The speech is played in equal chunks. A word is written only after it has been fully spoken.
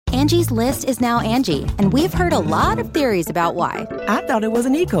Angie's List is now Angie, and we've heard a lot of theories about why. I thought it was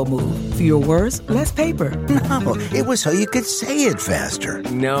an eco move. Fewer words, less paper. No, it was so you could say it faster.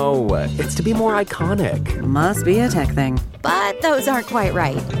 No, it's to be more iconic. Must be a tech thing. But those aren't quite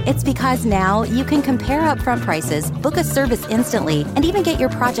right. It's because now you can compare upfront prices, book a service instantly, and even get your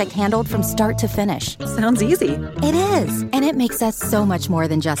project handled from start to finish. Sounds easy. It is, and it makes us so much more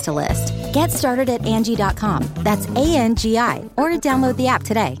than just a list. Get started at Angie.com. That's ANGI, or download the app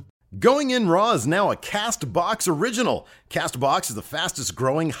today. Going In Raw is now a CastBox original. CastBox is the fastest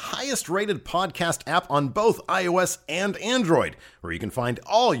growing, highest rated podcast app on both iOS and Android, where you can find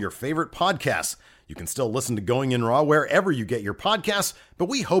all your favorite podcasts. You can still listen to Going In Raw wherever you get your podcasts, but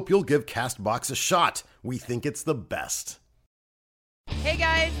we hope you'll give CastBox a shot. We think it's the best. Hey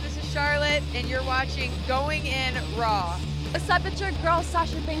guys, this is Charlotte, and you're watching Going In Raw. What's up, it's your girl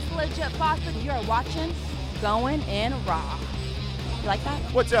Sasha Banks, the legit boss, and you're watching Going In Raw. You like that?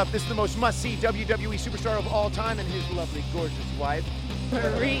 What's up? This is the most must-see WWE superstar of all time and his lovely, gorgeous wife,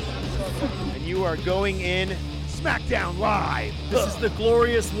 Marie. and you are going in Smackdown Live. This is the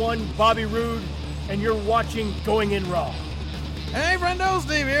glorious one, Bobby Roode, and you're watching Going In Raw. Hey, friendo,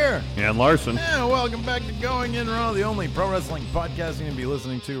 Steve here. And Larson. Yeah, welcome back to Going In Raw, the only pro wrestling podcast you can be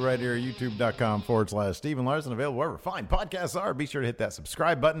listening to right here at youtube.com/Steven Larson, available wherever fine podcasts are. Be sure to hit that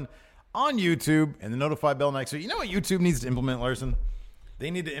subscribe button on YouTube and the notify bell next to it. You know what YouTube needs to implement, Larson? They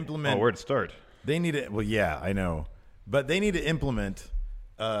need to implement... Oh, where'd it start? They need to... Well, yeah, I know. But they need to implement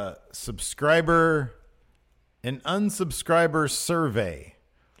subscriber... an unsubscriber survey.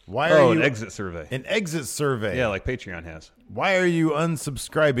 Why are you... an exit survey. An exit survey. Yeah, like Patreon has. Why are you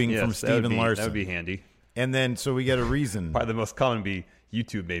unsubscribing from Steven Larson? That would be handy. And then, so we get a reason. Probably the most common would be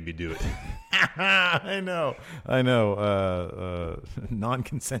YouTube made me do it. I know.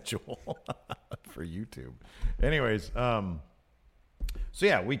 Non-consensual for YouTube. Anyways, so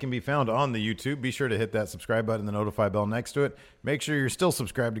yeah, we can be found on the YouTube. Be sure to hit that subscribe button, the notify bell next to it. Make sure you're still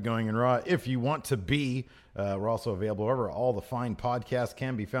subscribed to Going In Raw if you want to be. We're also available wherever all the fine podcasts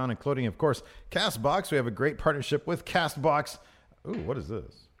can be found, including, of course, CastBox. We have a great partnership with CastBox. Ooh, what is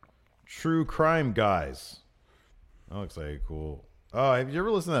this? True Crime Guys. That looks like cool. Oh, have you ever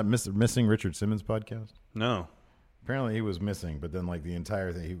listened to that Missing Richard Simmons podcast? No. Apparently he was missing, but then like the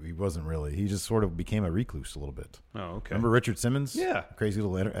entire thing, he wasn't really. He just sort of became a recluse a little bit. Oh, okay. Remember Richard Simmons? Yeah. Crazy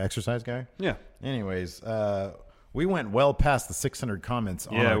little exercise guy? Yeah. Anyways, we went well past the 600 comments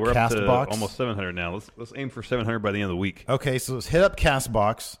on our we're CastBox. up to almost 700 now. Let's aim for 700 by the end of the week. Okay, so let's hit up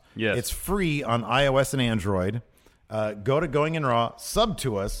CastBox. Yes. It's free on iOS and Android. Go to Going In Raw, sub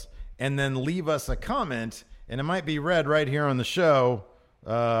to us, and then leave us a comment, and it might be read right here on the show.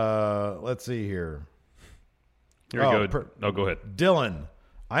 Let's see here. Here we go. Go ahead. Dylan,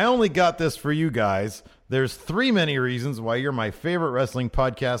 I only got this for you guys. There's 3 many reasons why you're my favorite wrestling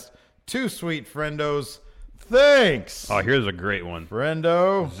podcast. Too sweet, friendos. Thanks. Oh, here's a great one.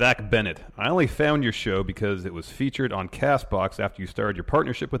 Friendo. Zach Bennett. I only found your show because it was featured on CastBox after you started your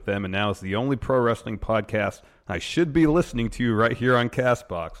partnership with them, and now it's the only pro wrestling podcast I should be listening to right here on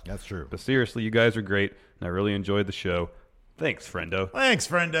CastBox. That's true. But seriously, you guys are great, and I really enjoyed the show. Thanks, friendo. Thanks,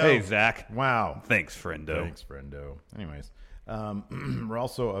 friendo. Hey, Zach. Wow. Thanks, friendo. Thanks, friendo. Anyways, we're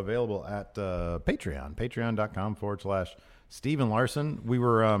also available at Patreon, patreon.com/Steven Larson. We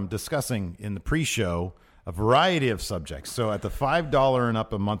were discussing in the pre-show a variety of subjects. So at the $5 and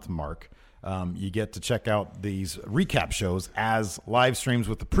up a month mark, you get to check out these recap shows as live streams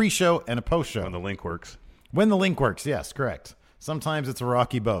with the pre-show and a post-show. When the link works. When the link works, yes, correct. Sometimes it's a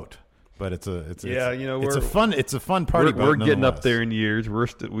rocky boat. But it's a fun party. We're getting up there in years.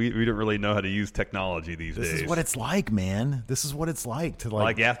 We don't really know how to use technology these days. This is what it's like, man. This is what it's like to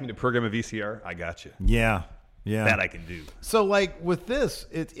like ask me to program a VCR. I got you. Yeah, that I can do. So like with this,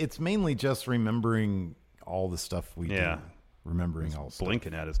 it's mainly just remembering all the stuff we do. Remembering all stuff.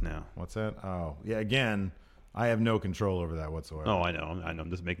 Blinking at us now. What's that? Oh yeah. Again, I have no control over that whatsoever. Oh, I know.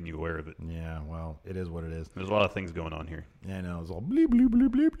 I'm just making you aware of it. Yeah, well, it is what it is. There's a lot of things going on here. Yeah, I know. It's all bleep, bleep, bleep,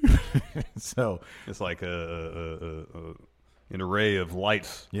 bleep. So it's like an array of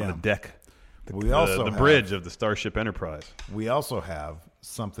lights on the deck. The bridge of the Starship Enterprise. We also have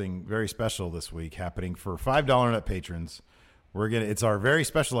something very special this week happening for $5 net patrons. It's our very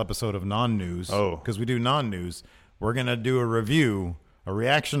special episode of non-news. Oh, because we do non-news. We're gonna do a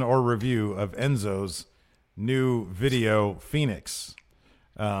reaction or review of Enzo's new video, Phoenix.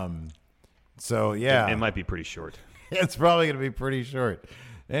 So yeah, it might be pretty short. It's probably going to be pretty short.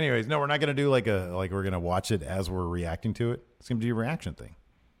 Anyways, no, we're not going to do like we're going to watch it as we're reacting to it. It's going to be a reaction thing.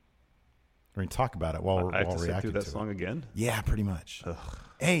 We're going to talk about it while we're reacting to that to song again. Yeah, pretty much. Ugh.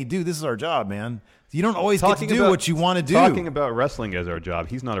 hey, dude, this is our job, man. You don't always get to do what you want to do. Talking about wrestling as our job,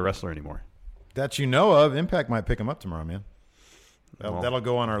 he's not a wrestler anymore. That you know of. Impact might pick him up tomorrow, man. That'll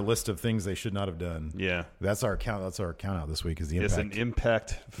go on our list of things they should not have done. Yeah. That's our count. That's our count out this week is the Impact. It's an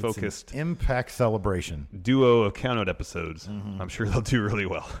Impact-focused Impact celebration. Duo of count out episodes. I'm sure they'll do really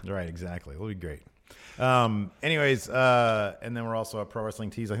well. Right, exactly. It'll be great. Anyways, and then we're also at Pro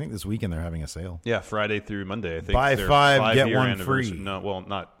Wrestling Tees. I think this weekend they're having a sale. Yeah, Friday through Monday. I think buy five, get one free. No,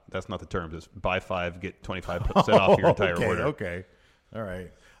 well, that's not the term. It's buy 5, get 25% off your entire order. Okay. All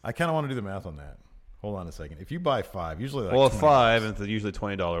right. I kind of want to do the math on that. Hold on a second. If you buy 5, usually a 5, and it's usually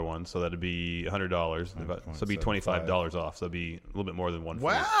 $20 one, so that'd be $100. So it'd be $25 off. So it'd be a little bit more than one.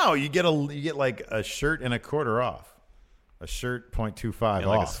 Wow, you get like a shirt and a quarter off, a shirt 0.25 off,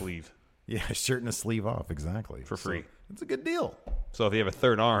 like a sleeve. Yeah, a shirt and a sleeve off, exactly, for free. It's a good deal. So if you have a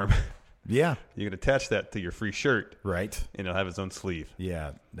third arm, yeah, you can attach that to your free shirt, right? And it'll have its own sleeve.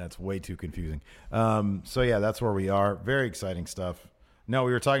 Yeah, that's way too confusing. So yeah, that's where we are. Very exciting stuff. No,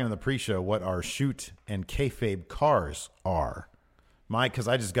 we were talking in the pre-show what our shoot and kayfabe cars are. Mike, because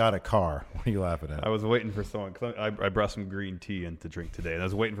I just got a car. What are you laughing at? I was waiting for someone, because I brought some green tea in to drink today, and I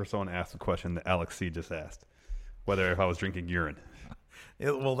was waiting for someone to ask the question that Alex C. just asked, whether if I was drinking urine.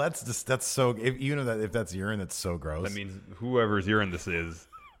 Well, that's so, if that's urine, that's so gross. That means whoever's urine this is,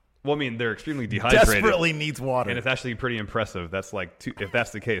 well, I mean, they're extremely dehydrated. Desperately needs water. And it's actually pretty impressive. That's like, if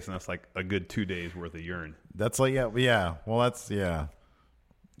that's the case, then that's like a good 2 days worth of urine. That's like, yeah. Well, that's, yeah.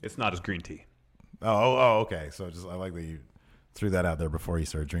 It's not as green tea. Oh, okay. So I like that you threw that out there before you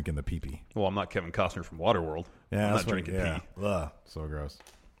started drinking the pee-pee. Well, I'm not Kevin Costner from Waterworld. Yeah, I'm not drinking pee. Ugh, so gross.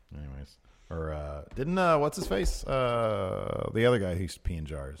 Anyways. Or didn't, what's his face? The other guy who used to pee in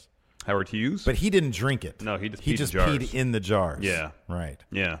jars. Howard Hughes? But he didn't drink it. No, he just peed in the jars. Yeah. Right.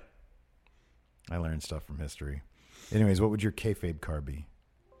 Yeah. I learned stuff from history. Anyways, what would your kayfabe car be?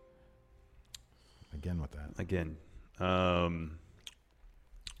 Again with that. Again.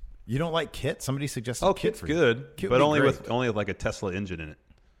 You don't like Kit? Somebody suggested Kit's good, but only with like a Tesla engine in it.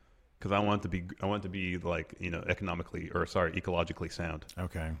 Because I want it to be like, ecologically sound.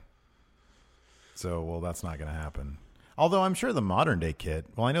 Okay. So, well, that's not going to happen. Although I'm sure the modern day Kit,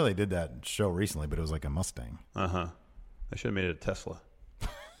 well, I know they did that show recently, but it was like a Mustang. Uh-huh. They should have made it a Tesla.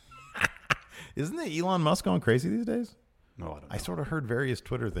 Isn't it Elon Musk going crazy these days? No, I don't know. I sort of heard various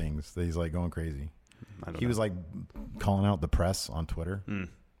Twitter things that he's like going crazy. He was like calling out the press on Twitter.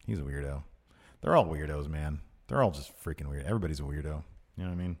 He's a weirdo. They're all weirdos, man. They're all just freaking weird. Everybody's a weirdo. You know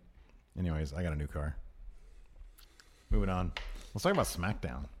what I mean? Anyways, I got a new car. Moving on. Let's talk about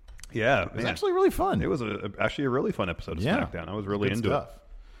Smackdown. Yeah. It was actually really fun. It was actually a really fun episode of Smackdown. I was really into stuff.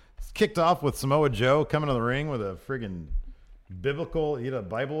 It's kicked off with Samoa Joe coming to the ring with a friggin' he had a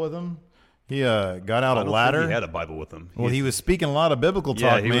Bible with him. He got out a ladder. He had a Bible with him. Well, he was speaking a lot of biblical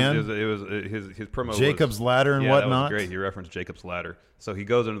talk, man. It was his promo. Jacob's ladder and whatnot. That was great. He referenced Jacob's ladder. So he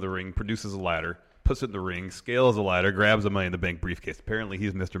goes into the ring, produces a ladder, puts it in the ring, scales the ladder, grabs a Money in the Bank briefcase. Apparently,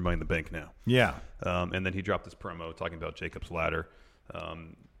 he's Mr. Money in the Bank now. Yeah. And then he dropped this promo talking about Jacob's ladder,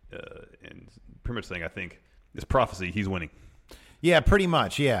 and pretty much saying, I think this prophecy, he's winning. Yeah, pretty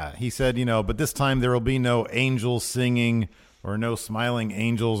much. Yeah, he said, but this time there will be no angels singing or no smiling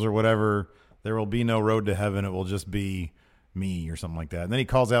angels or whatever. There will be no road to heaven. It will just be me or something like that. And then he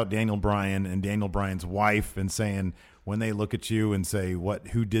calls out Daniel Bryan and Daniel Bryan's wife and saying, when they look at you and say,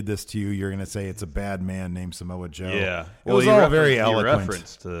 who did this to you? You're going to say it's a bad man named Samoa Joe. Yeah. It was all very eloquent. He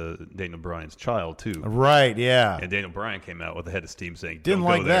referenced to Daniel Bryan's child, too. Right, yeah. And Daniel Bryan came out with the head of steam saying, didn't don't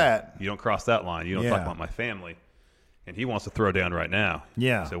like go there. that. You don't cross that line. You don't talk about my family. And he wants to throw down right now.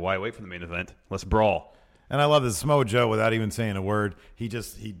 Yeah. So why wait for the main event? Let's brawl. And I love this Samoa Joe, without even saying a word, he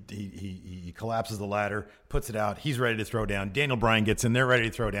collapses the ladder, puts it out. He's ready to throw down. Daniel Bryan gets in. They're ready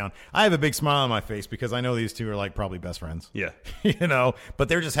to throw down. I have a big smile on my face because I know these two are like probably best friends. Yeah. But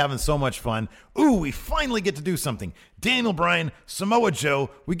they're just having so much fun. Ooh, we finally get to do something. Daniel Bryan, Samoa Joe,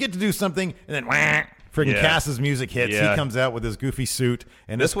 we get to do something. And then friggin' Cass's music hits. Yeah. He comes out with his goofy suit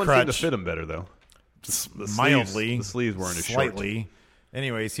and this his one crutch. seemed to fit him better, though. Mildly. The sleeves weren't as slightly. Short.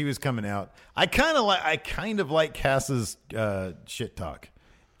 Anyways, he was coming out. I kind of like Cass's shit talk.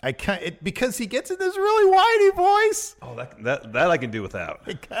 Because he gets in this really whitey voice. Oh, that I can do without.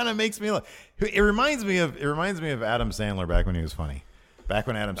 It kind of makes me. It reminds me of Adam Sandler back when he was funny. Back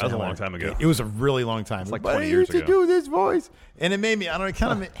when Adam Sandler. That was a long time ago. It was a really long time. It's like 20 years ago. I used to do this voice, and it made me. I don't know. It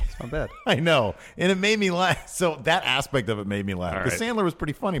kind of. It's not bad. I know, and it made me laugh. So that aspect of it made me laugh. Because right. Sandler was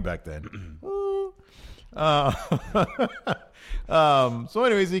pretty funny back then. So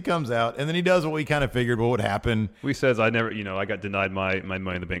anyways, he comes out and then he does what we kind of figured what would happen. We says I got denied my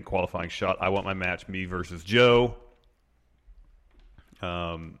Money in the Bank qualifying shot. I want my match, me versus Joe.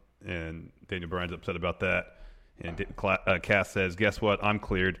 And Daniel Bryan's upset about that. And Cass says, guess what? I'm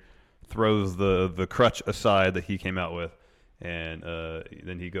cleared. Throws the crutch aside that he came out with. And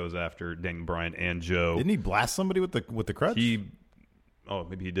then he goes after Daniel Bryan and Joe. Didn't he blast somebody with the crutch?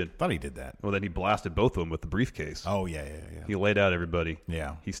 Maybe he did. Thought he did that. Well, then he blasted both of them with the briefcase. Oh, yeah. He laid out everybody.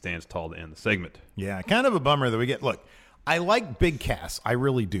 Yeah. He stands tall to end the segment. Yeah, kind of a bummer that we get. Look, I like Big Cass. I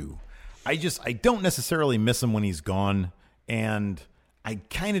really do. I don't necessarily miss him when he's gone, and I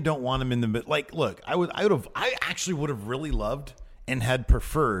kind of don't want him in the like. Look, I actually would have really loved and had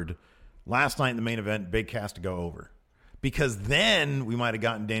preferred last night in the main event Big Cass to go over, because then we might have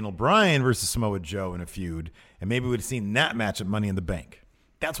gotten Daniel Bryan versus Samoa Joe in a feud, and maybe we'd have seen that match at Money in the Bank.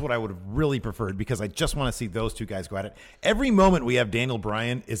 That's what I would have really preferred, because I just want to see those two guys go at it. Every moment we have Daniel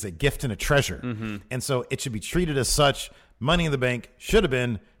Bryan is a gift and a treasure, and so it should be treated as such. Money in the Bank should have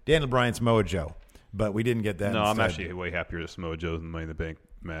been Daniel Bryan, Samoa Joe. But we didn't get that. No, instead. I'm actually way happier that Samoa Joe's in the Money in the Bank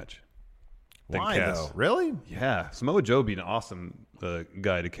match. Why, though? Really? Yeah. Samoa Joe would be an awesome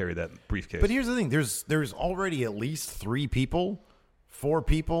guy to carry that briefcase. But here's the thing. There's already at least 4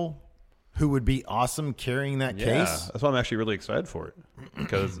 people who would be awesome carrying that case. That's why I'm actually really excited for it.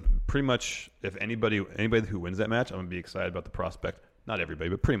 Because pretty much if anybody who wins that match, I'm going to be excited about the prospect. Not everybody,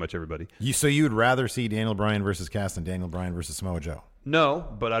 but pretty much everybody. So you would rather see Daniel Bryan versus Cass than Daniel Bryan versus Samoa Joe? No,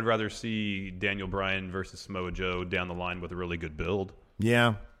 but I'd rather see Daniel Bryan versus Samoa Joe down the line with a really good build.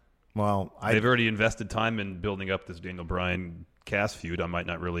 Yeah. Well, they've already invested time in building up this Daniel Bryan Cass feud. It might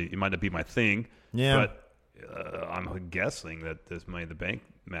not be my thing. Yeah. But I'm guessing that this Money in the Bank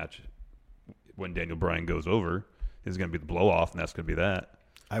match, when Daniel Bryan goes over, is going to be the blow off, and that's going to be that.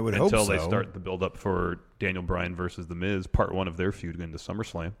 I would hope so. Until they start the build up for Daniel Bryan versus The Miz, part 1 of their feud going to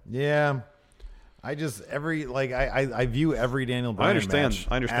SummerSlam. Yeah. I view every Daniel Bryan match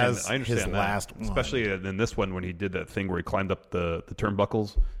as his last one. Especially in this one when he did that thing where he climbed up the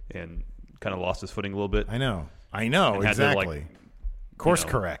turnbuckles and kind of lost his footing a little bit. I know, exactly. Course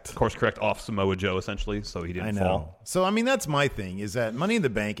correct off Samoa Joe, essentially, so he didn't fall. So, I mean, that's my thing, is that Money in the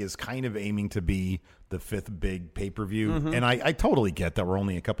Bank is kind of aiming to be the 5th big pay-per-view, and I totally get that we're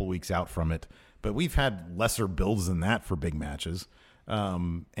only a couple weeks out from it, but we've had lesser builds than that for big matches.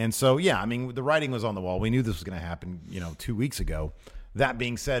 And so, yeah, I mean, the writing was on the wall. We knew this was going to happen, 2 weeks ago. That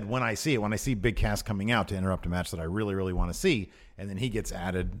being said, when I see Big Cass coming out to interrupt a match that I really, really want to see, and then he gets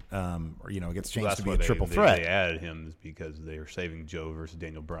added, gets changed to be a triple threat. They added him because they were saving Joe versus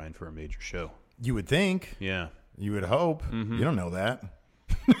Daniel Bryan for a major show. You would think. Yeah. You would hope. You don't know that.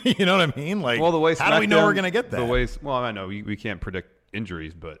 You know what I mean? Like, well, the way how do we know we're going to get that? I know we can't predict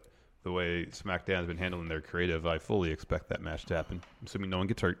injuries, but the way SmackDown's been handling their creative, I fully expect that match to happen, assuming no one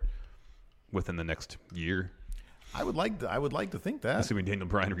gets hurt within the next year. I would like to think that. Assuming Daniel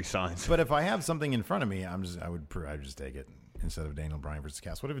Bryan resigns. But if I have something in front of me, I would just take it instead of Daniel Bryan versus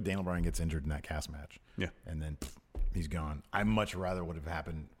Cass. What if Daniel Bryan gets injured in that Cass match? Yeah. And then he's gone. I much rather would have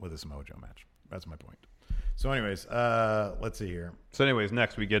happened with a Samoa Joe match. That's my point. So anyways, let's see here. So anyways,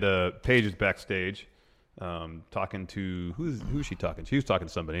 next we get Paige backstage talking to who's she talking to? She was talking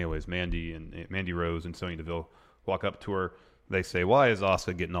to somebody anyways. Mandy Rose and Sonya Deville walk up to her. They say, why is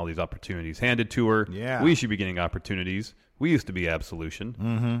Asuka getting all these opportunities handed to her? Yeah. We should be getting opportunities. We used to be Absolution.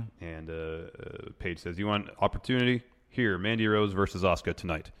 Mm-hmm. And Paige says, you want opportunity? Here, Mandy Rose versus Asuka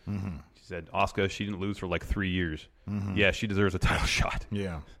tonight. Mm-hmm. She said, Asuka, she didn't lose for like 3 years. Mm-hmm. Yeah, she deserves a title shot.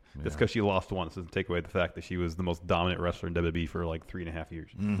 Yeah. That's because she lost once. Doesn't take away the fact that she was the most dominant wrestler in WWE for like 3.5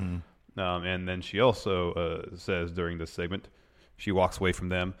 years. Mm-hmm. And then she also says during this segment, she walks away from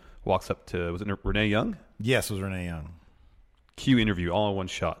them, walks up to, was it Renee Young? Yes, it was Renee Young. Q interview all in one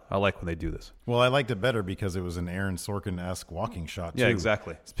shot. I like when they do this. Well, I liked it better because it was an Aaron Sorkin-esque walking shot, too. Yeah,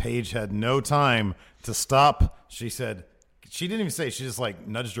 exactly. Paige had no time to stop. She said, she didn't even say, she just like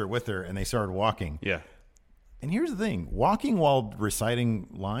nudged her with her and they started walking. Yeah. And here's the thing, walking while reciting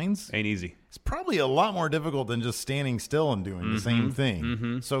lines ain't easy. It's probably a lot more difficult than just standing still and doing the same thing.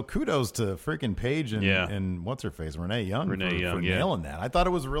 Mm-hmm. So kudos to freaking Paige and what's her face, Renee Young for nailing that. I thought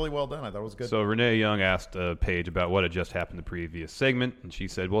it was really well done. I thought it was good. So Renee Young asked Paige about what had just happened in the previous segment, and she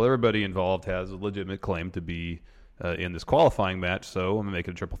said, well, everybody involved has a legitimate claim to be in this qualifying match, so I'm going to make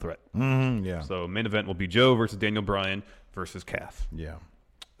it a triple threat. Mm-hmm, yeah. So main event will be Joe versus Daniel Bryan versus Cass. Yeah.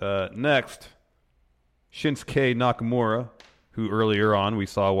 Next, Shinsuke Nakamura, who earlier on we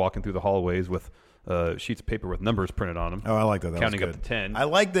saw walking through the hallways with sheets of paper with numbers printed on them. Oh, I like that. Counting up to 10. I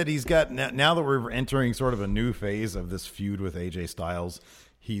like that he's got, now that we're entering sort of a new phase of this feud with AJ Styles,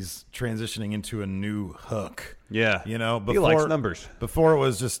 he's transitioning into a new hook. Yeah. You know, he likes numbers. Before it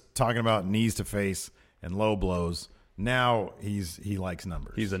was just talking about knees to face and low blows. Now he likes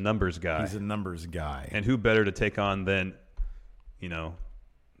numbers. He's a numbers guy. He's a numbers guy. And who better to take on than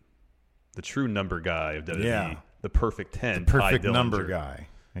the true number guy of WWE, Yeah. the perfect 10, The perfect Ty Dillinger. number guy.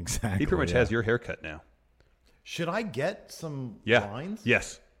 Exactly. He pretty much has your haircut now. Should I get some Yeah. lines?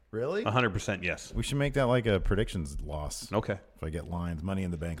 Yes. Really? 100% yes. We should make that like a predictions loss. Okay. If I get lines, Money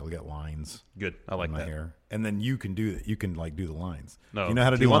in the Bank, I'll get lines. Good. I like in my that. hair. And then you can do that. You can like do the lines. No. You know how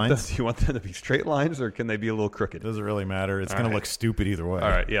to do lines? Do you want them to be straight lines or can they be a little crooked? Doesn't really matter. It's All going right. to look stupid either way. All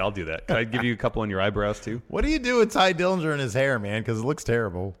right. Yeah, I'll do that. Can I give you a couple on your eyebrows too? What do you do with Ty Dillinger and his hair, man? Because it looks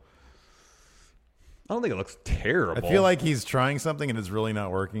terrible. I don't think it looks terrible. I feel like he's trying something and it's really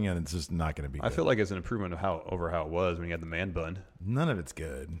not working, and it's just not going to be good. I feel like it's an improvement of how it was when you had the man bun. None of it's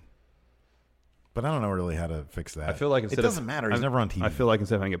good. But I don't know really how to fix that. I feel like it doesn't matter. He's never on TV. I feel like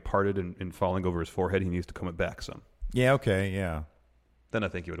instead of having it parted and falling over his forehead, he needs to comb it back some. Yeah, okay, yeah. Then I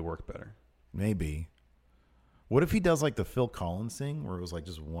think it would work better. Maybe. What if he does like the Phil Collins thing where it was like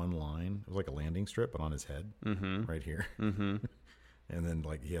just one line? It was like a landing strip, but on his head right here. Mm-hmm. And then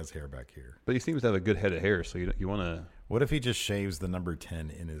like he has hair back here. But he seems to have a good head of hair, so you want to... What if he just shaves the number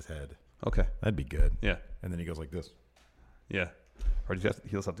 10 in his head? Okay. That'd be good. Yeah. And then he goes like this. Yeah. Or he'll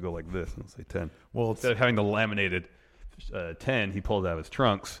just have to go like this and say 10. Well, instead of having the laminated 10, he pulls out his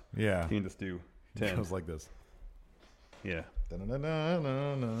trunks. Yeah. He can just do 10. It goes like this. Yeah.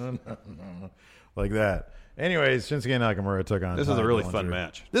 Like that. Anyways, Shinsuke Nakamura took on This Ty is a really Dillinger. fun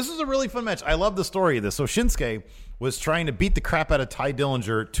match. This is a really fun match. I love the story of this. So Shinsuke was trying to beat the crap out of Ty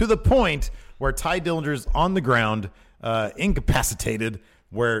Dillinger to the point where Ty Dillinger's on the ground, incapacitated,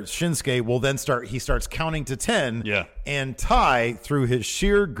 where Shinsuke will then starts counting to 10. Yeah. And Ty, through his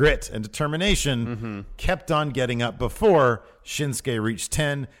sheer grit and determination, kept on getting up before Shinsuke reached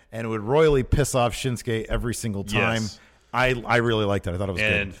 10, and it would royally piss off Shinsuke every single time. Yes. I really liked it. I thought it was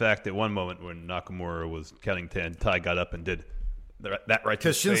And good. in fact, at one moment when Nakamura was counting 10, Ty got up and did that right to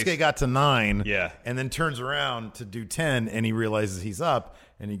Because his Shinsuke face. got to 9, Yeah. and then turns around to do 10, and he realizes he's up,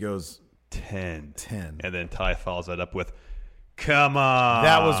 and he goes 10. 10. And then Ty follows that up with, come on.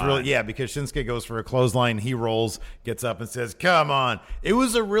 That was really, yeah, because Shinsuke goes for a clothesline, he rolls, gets up and says, come on. It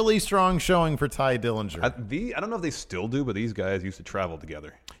was a really strong showing for Ty Dillinger. I don't know if they still do, but these guys used to travel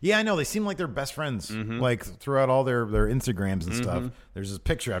together. Yeah, I know. They seem like they're best friends. Like throughout all their Instagrams and stuff. There's just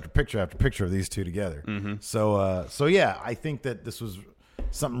picture after picture after picture of these two together. So yeah, I think that this was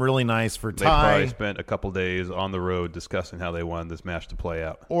something really nice for They Ty. probably spent a couple days on the road discussing how they wanted this match to play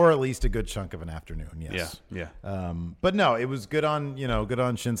out. Or at least a good chunk of an afternoon, yes. Yeah. But no, it was good on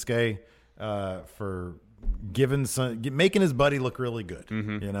Shinsuke for making his buddy look really good,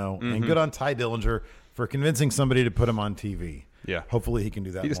 and good on Ty Dillinger for convincing somebody to put him on TV. Yeah. Hopefully he can do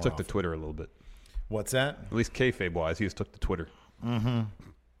that. He just more took to often. Twitter a little bit. What's that? At least kayfabe-wise, he just took to Twitter.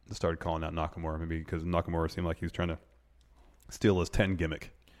 Started calling out Nakamura, maybe because Nakamura seemed like he was trying to steal his 10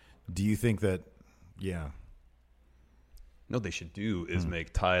 gimmick. Do you think that? Yeah. No, they should do is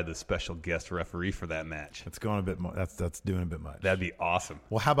make Ty the special guest referee for that match. That's going a bit. That's doing a bit much. That'd be awesome.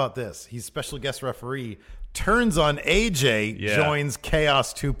 Well, how about this? He's special guest referee. Turns on AJ. Yeah. Joins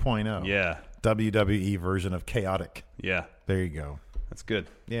Chaos 2.0. Yeah. WWE version of Chaotic. Yeah. There you go. That's good.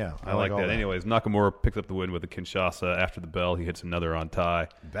 Yeah, I like all that. Anyways, Nakamura picks up the win with a Kinshasa. After the bell, he hits another on Ty.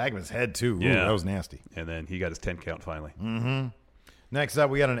 Bagman's head, too. Ooh, Yeah. that was nasty. And then he got his 10 count finally. Next up,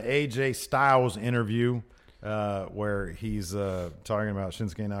 we got an AJ Styles interview where he's talking about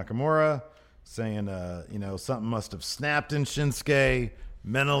Shinsuke Nakamura, saying, something must have snapped in Shinsuke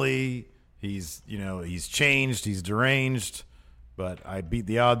mentally. He's changed. He's deranged. But I beat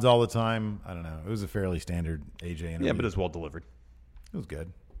the odds all the time. I don't know. It was a fairly standard AJ interview. Yeah, but it's well delivered. It was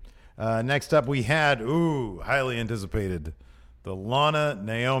good. Next up, we had, highly anticipated, the Lana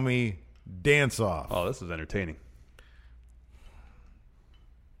Naomi dance-off. Oh, this is entertaining.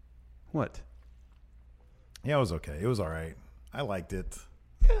 What? Yeah, it was okay. It was all right. I liked it.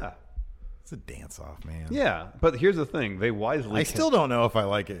 Yeah. It's a dance-off, man. Yeah, but here's the thing. They wisely... I still don't know if I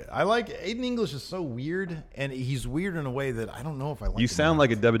like it. Aiden English is so weird, and he's weird in a way that I don't know if I like You him sound or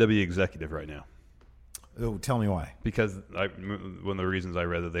like a WWE executive right now. not. Oh, tell me why. Because one of the reasons I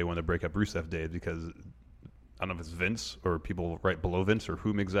read that they want to break up Rusev Day is because I don't know if it's Vince or people right below Vince or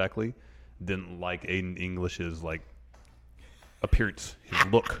whom exactly didn't like Aiden English's appearance, his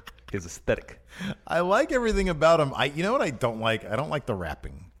look, his aesthetic. I like everything about him. You know what I don't like? I don't like the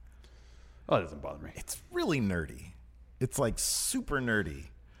rapping. Oh, that doesn't bother me. It's really nerdy. It's like super nerdy.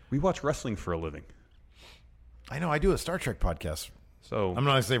 We watch wrestling for a living. I know. I do a Star Trek podcast. So I'm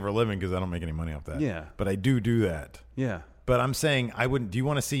not going to say for a living because I don't make any money off that. Yeah. But I do that. Yeah. But I'm saying I wouldn't. Do you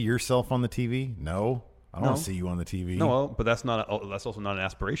want to see yourself on the TV? No. I don't want to see you on the TV. No, well, but that's also not an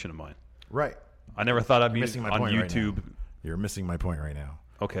aspiration of mine. Right. I never thought I'd be missing my on point YouTube. Right now. You're missing my point right now.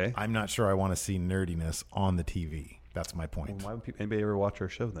 Okay. I'm not sure I want to see nerdiness on the TV. That's my point. Well, why would anybody ever watch our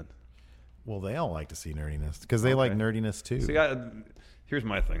show then? Well, they all like to see nerdiness because they like nerdiness too. See, here's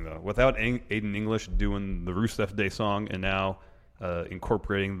my thing though. Without Aiden English doing the Rusev Day song and now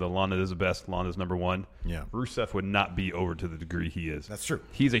incorporating the Lana is the best, Lana's number one, Rusev would not be over to the degree he is. That's true.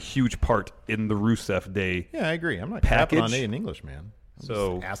 He's a huge part in the Rusev Day. Yeah, I agree. I'm not package crapping on Aiden English, man. I'm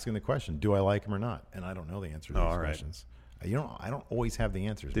just asking the question: do I like him or not? And I don't know the answer to those questions. I don't always have the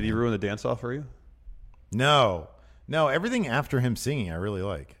answers. Did he ruin the dance off for you? No. Everything after him singing, I really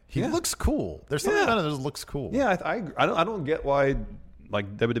like. He looks cool. There's something about it that looks cool. Yeah, I don't get why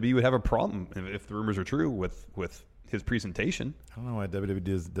like WWE would have a problem if the rumors are true with his presentation. I don't know why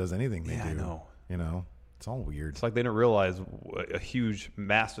WWE does anything they do. I know. You know, it's all weird. It's like they don't realize a huge,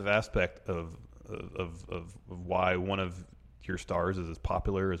 massive aspect of why one of your stars is as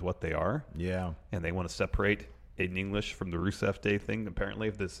popular as what they are. Yeah, and they want to separate Aiden English from the Rusev Day thing. Apparently,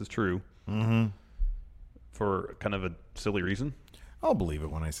 if this is true, for kind of a silly reason. I'll believe it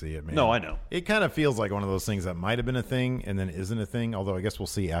when I see it, man. No, I know. It kind of feels like one of those things that might have been a thing and then isn't a thing, although I guess we'll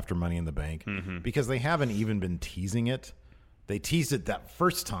see after Money in the Bank. Because they haven't even been teasing it. They teased it that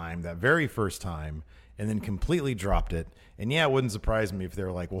very first time, and then completely dropped it. And yeah, it wouldn't surprise me if they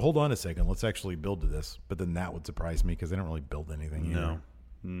were like, well, hold on a second, let's actually build to this. But then that would surprise me because they don't really build anything either.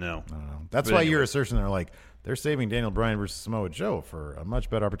 No. I don't know. That's why your assertion, they're like, they're saving Daniel Bryan versus Samoa Joe for a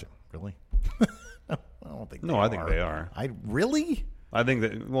much better opportunity. Really? I don't think I think they are. Really? I think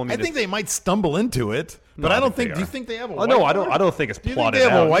that. Well, I think they might stumble into it, but I don't think. Do you think they have a? Oh no, I don't think it's plotted out. Do you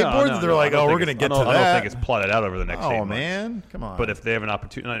think they have a whiteboard that they're like, oh, we're going to get to that? I don't think it's plotted out over the next 8 months. Oh man, come on. But if they have an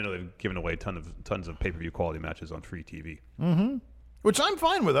opportunity, I know they've given away tons of pay-per-view quality matches on free TV. Which I'm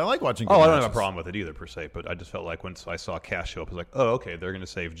fine with. I like watching. I don't have a problem with it either per se. But I just felt like once I saw Cash show up, I was like, oh, okay, they're going to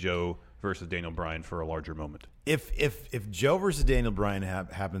save Joe versus Daniel Bryan for a larger moment. If Joe versus Daniel Bryan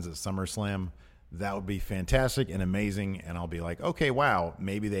happens at SummerSlam, that would be fantastic and amazing, and I'll be like, okay, wow,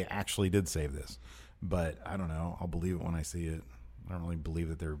 maybe they actually did save this. But I don't know. I'll believe it when I see it. I don't really believe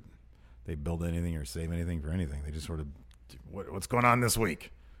that they build anything or save anything for anything. They just sort of, what's going on this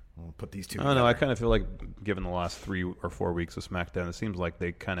week? We'll put these two together. I don't know. I kind of feel like, given the last 3 or 4 weeks of SmackDown, it seems like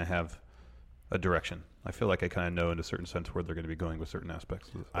they kind of have a direction. I feel like I kind of know in a certain sense where they're going to be going with certain aspects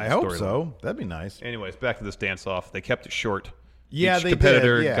of the I hope so. That'd be nice. Anyways, back to this dance-off. They kept it short. Yeah, Each they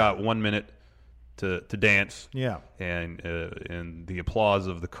competitor did, yeah. got 1 minute to dance. Yeah. And the applause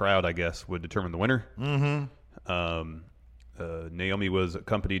of the crowd, I guess, would determine the winner. Naomi was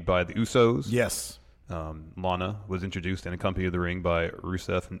accompanied by the Usos. Yes. Lana was introduced and accompanied to the ring by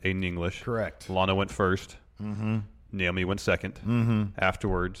Rusev and Aiden English. Correct. Lana went first. Naomi went second.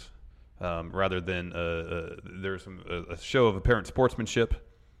 Afterwards, rather than there's a show of apparent sportsmanship.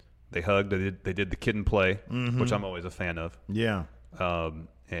 They hugged. They did the kid and play, which I'm always a fan of. Yeah.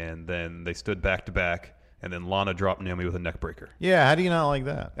 And then they stood back to back, and then Lana dropped Naomi with a neck breaker. Yeah, how do you not like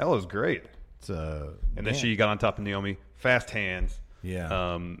that? That was great. And then she got on top of Naomi, fast hands. Yeah.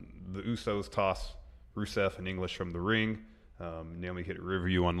 The Usos toss Rusev and English from the ring. Naomi hit a rear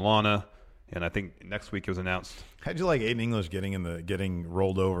view on Lana, and I think next week it was announced. How'd you like Aiden English getting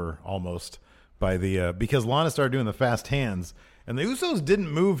rolled over almost by the because Lana started doing the fast hands, and the Usos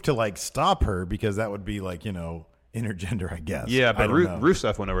didn't move to like stop her because that would be like, you know, intergender, I guess. Yeah, but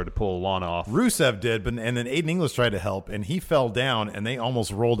Rusev went over to pull Lana off. Rusev did, and then Aiden English tried to help, and he fell down, and they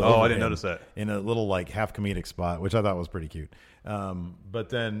almost rolled over. Oh, I didn't notice that. In a little like half comedic spot, which I thought was pretty cute. But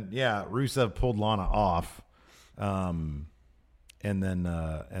then, yeah, Rusev pulled Lana off, and then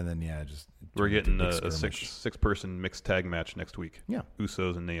just we're getting a six person mixed tag match next week. Yeah,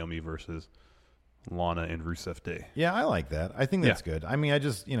 Usos and Naomi versus Lana and Rusev Day. Yeah, I like that. I think that's good. I mean, I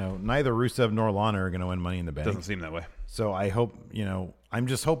just, neither Rusev nor Lana are going to win Money in the Bank. Doesn't seem that way. So I hope, I'm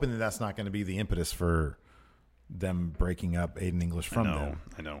just hoping that that's not going to be the impetus for them breaking up Aiden English from them.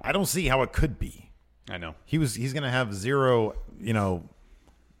 I know. I don't see how it could be. I know. He's going to have zero,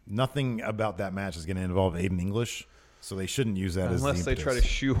 nothing about that match is going to involve Aiden English. So they shouldn't use that as the impetus. Unless they try to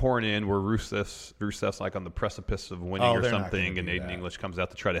shoehorn in where Rusev's like on the precipice of winning or something, and Aiden English comes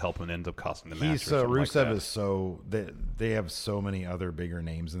out to try to help him and ends up costing the match. Rusev is so they have so many other bigger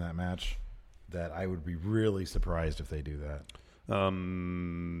names in that match that I would be really surprised if they do that.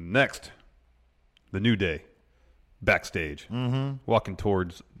 Next, the New Day, backstage, walking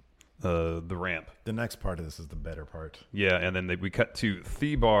towards the ramp. The next part of this is the better part. Yeah, and then we cut to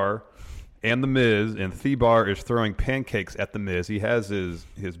Thebar and The Miz, and Thebar is throwing pancakes at The Miz. He has his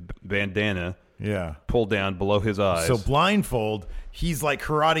bandana pulled down below his eyes. So blindfold, he's like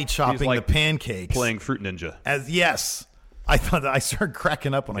karate chopping the pancakes. Playing Fruit Ninja. I thought that I started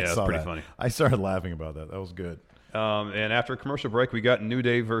cracking up when I saw that. It was pretty funny. I started laughing about that. That was good. And after a commercial break, we got New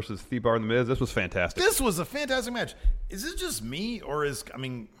Day versus Thebar and The Miz. This was fantastic. This was a fantastic match. Is this just me, or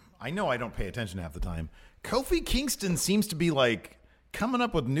I know I don't pay attention half the time. Kofi Kingston seems to be like coming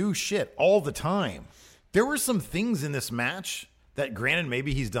up with new shit all the time. There were some things in this match that, granted,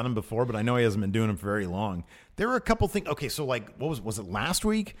 maybe he's done them before, but I know he hasn't been doing them for very long. There were a couple things. Okay, so like, what was it last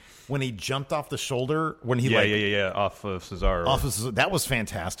week when he jumped off the shoulder when he off of Cesaro. That was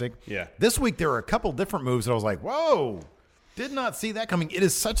fantastic. Yeah. This week there were a couple different moves that I was like, whoa, did not see that coming. It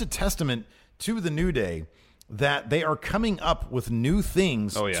is such a testament to the New Day that they are coming up with new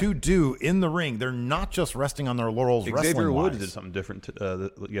things to do in the ring. They're not just resting on their laurels. Xavier Woods did something different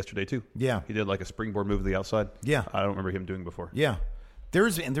yesterday too. Yeah, he did like a springboard move to the outside. Yeah, I don't remember him doing before. Yeah,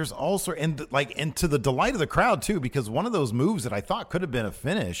 there's also and to the delight of the crowd too, because one of those moves that I thought could have been a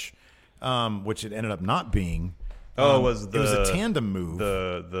finish, which it ended up not being. It was a tandem move.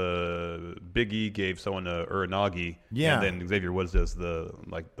 The Big E gave someone a Uranagi, and then Xavier Woods does the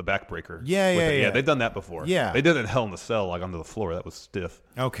backbreaker. Yeah. They've done that before. Yeah, they did it in Hell in a Cell, like onto the floor. That was stiff.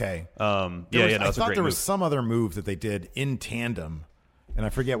 Okay. I thought there was some other move that they did in tandem, and I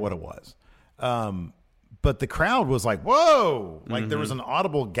forget what it was. But the crowd was like, "Whoa!" Like there was an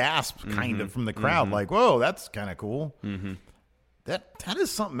audible gasp, kind of, from the crowd, like, "Whoa, that's kind of cool." Mm-hmm. That is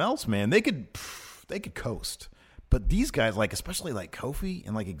something else, man. They could coast. But these guys, like, especially like Kofi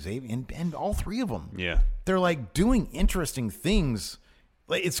and like Xavier and all three of them, they're like doing interesting things.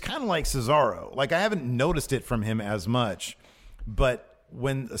 Like, it's kind of like Cesaro. Like, I haven't noticed it from him as much, but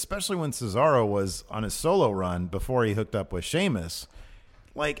especially when Cesaro was on his solo run before he hooked up with Sheamus,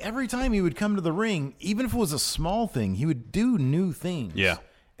 like every time he would come to the ring, even if it was a small thing, he would do new things. Yeah,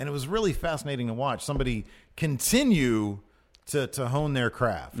 and it was really fascinating to watch somebody continue to hone their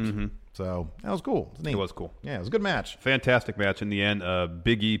craft. Mm-hmm. So that was cool. It was cool. Yeah, it was a good match. Fantastic match. In the end,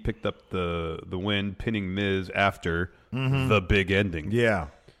 Big E picked up the win, pinning Miz after the big ending. Yeah.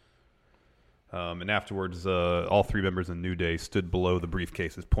 And afterwards, all three members of the New Day stood below the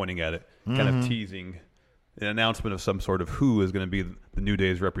briefcases, pointing at it, kind of teasing an announcement of some sort of who is going to be the New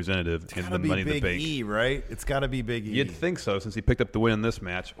Day's representative in the Money in the Bank. Big E, right? It's got to be Big E. You'd think so, since he picked up the win in this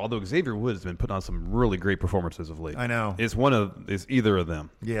match. Although Xavier Woods has been putting on some really great performances of late. I know. It's either of them.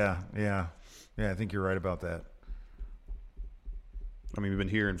 Yeah. I think you're right about that. I mean, we've been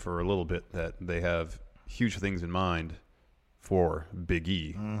hearing for a little bit that they have huge things in mind for Big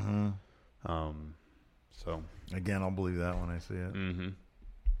E. Mm-hmm. So again, I'll believe that when I see it. Mm-hmm.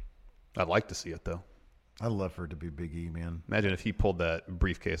 I'd like to see it though. I'd love for it to be Big E, man. Imagine if he pulled that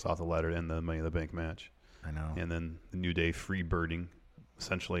briefcase off the ladder in the Money in the Bank match. I know. And then the New Day free birding,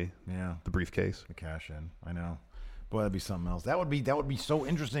 essentially. Yeah. The briefcase. The cash in. I know. Boy, that'd be something else. That would be so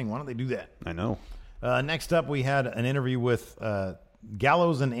interesting. Why don't they do that? I know. Next up, we had an interview with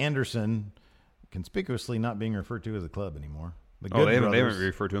Gallows and Anderson, conspicuously not being referred to as a club anymore. They haven't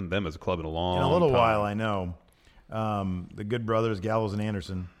referred to them as a club in a long time. In a little while, I know. The Good Brothers, Gallows and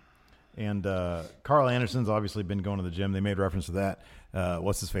Anderson. And Carl Anderson's obviously been going to the gym. They made reference to that.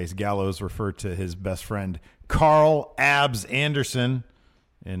 What's his face? Gallows referred to his best friend, Carl Abs Anderson.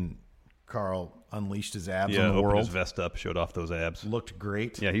 And Carl unleashed his abs on the opened world. His vest up, showed off those abs. Looked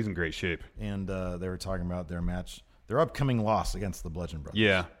great. Yeah, he's in great shape. And they were talking about their match, their upcoming loss against the Bludgeon Brothers.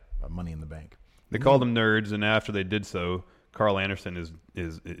 Yeah. Money in the Bank. They called them nerds, and after they did so, Carl Anderson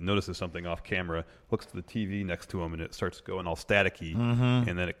notices something off camera, looks to the TV next to him, and it starts going all staticky,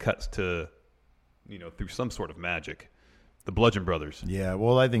 and then it cuts to, through some sort of magic, the Bludgeon Brothers. Yeah,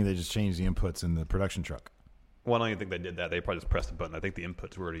 well, I think they just changed the inputs in the production truck. Well, I don't even think they did that. They probably just pressed the button. I think the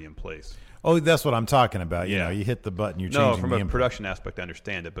inputs were already in place. Oh, that's what I'm talking about. You hit the button, you're changing the input. No, from a production aspect, I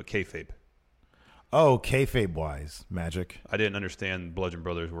understand it, but kayfabe. Oh, kayfabe-wise, magic. I didn't understand Bludgeon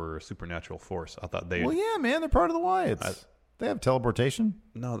Brothers were a supernatural force. I thought they. Well, yeah, man, they're part of the Wyatts. They have teleportation.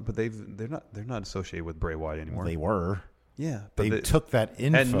 No, but they're not associated with Bray Wyatt anymore. They were. Yeah, but they took that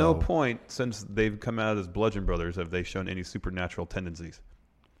info. At no point since they've come out as Bludgeon Brothers have they shown any supernatural tendencies.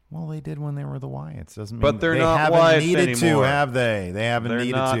 Well, they did when they were the Wyatts. Doesn't mean but they're they not haven't Wyatts needed anymore. to, have they? They haven't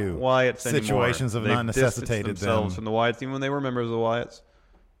needed not to. Wyatts Situations anymore. have not necessitated themselves them from the Wyatts, even when they were members of the Wyatts.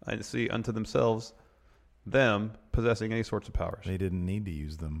 I see unto themselves them possessing any sorts of powers. They didn't need to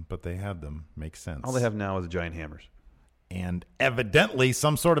use them, but they had them. Makes sense. All they have now is giant hammers. And evidently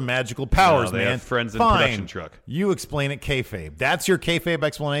some sort of magical powers, no, they man. Have friends in Fine. production truck. You explain it kayfabe. That's your kayfabe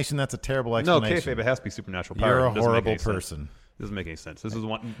explanation? That's a terrible explanation. No, kayfabe, it has to be supernatural power. You're a horrible person. Doesn't make any sense. This is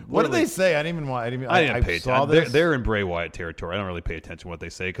one. What did they say? I didn't pay attention. They're in Bray Wyatt territory. I don't really pay attention to what they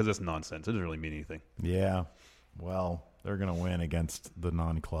say because it's nonsense. It doesn't really mean anything. Yeah. Well, they're going to win against the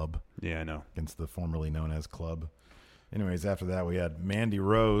non-club. Yeah, I know. Against the formerly known as club. Anyways, after that, we had Mandy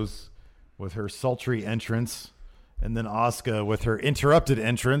Rose with her sultry entrance. And then Asuka with her interrupted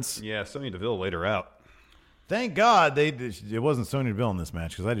entrance. Yeah, Sonya Deville laid her out. Thank God it wasn't Sonya Deville in this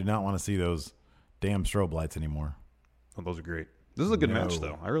match because I did not want to see those damn strobe lights anymore. Oh, those are great. This is a good match,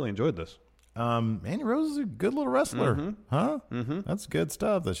 though. I really enjoyed this. Mandy Rose is a good little wrestler. Huh? That's good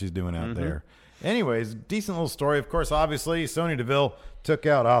stuff that she's doing out there. Anyways, decent little story. Of course, obviously, Sonya Deville took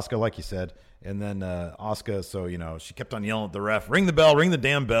out Asuka, like you said. And then Asuka, so, she kept on yelling at the ref, ring the bell, ring the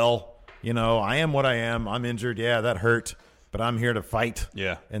damn bell. I am what I am. I'm injured. Yeah, that hurt. But I'm here to fight.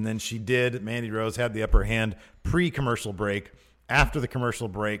 Yeah. And then she did. Mandy Rose had the upper hand pre-commercial break. After the commercial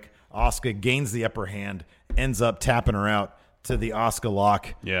break, Asuka gains the upper hand, ends up tapping her out to the Asuka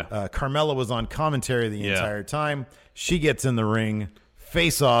lock. Yeah. Carmella was on commentary the entire time. She gets in the ring.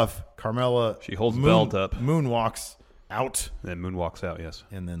 Face off. Carmella. She holds the belt up. Moonwalks out. And then moonwalks out, yes.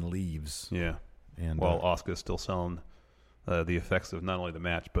 And then leaves. Yeah. And while Asuka's still selling the effects of not only the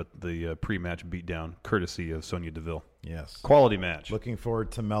match, but the pre-match beatdown, courtesy of Sonya Deville. Yes. Quality match. Looking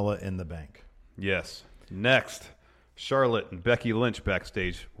forward to Mella in the bank. Yes. Next, Charlotte and Becky Lynch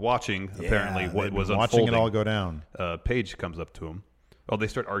backstage watching, apparently, what was watching unfolding. it all go down. Paige comes up to him. Oh, they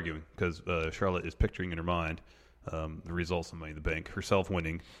start arguing because Charlotte is picturing in her mind the results of Money in the Bank, herself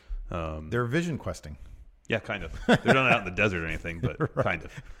winning. They're vision questing. Yeah, kind of. They're not out in the desert or anything, but right. Kind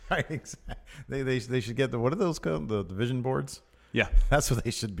of. Right, exactly. They should get what are those called? The vision boards? Yeah. That's what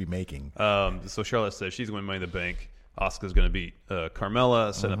they should be making. So Charlotte says she's going to Money in the Bank. Asuka's going to beat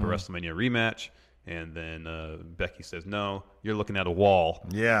Carmella, set up a WrestleMania rematch. And then Becky says, no, you're looking at a wall.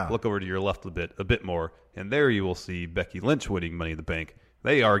 Yeah. Look over to your left a bit more. And there you will see Becky Lynch winning Money in the Bank.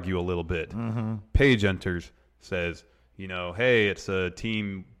 They argue a little bit. Paige enters, says, hey, it's a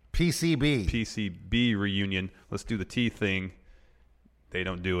team PCB reunion. Let's do the T thing. They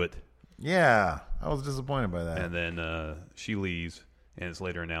don't do it. Yeah. I was disappointed by that. And then she leaves. And it's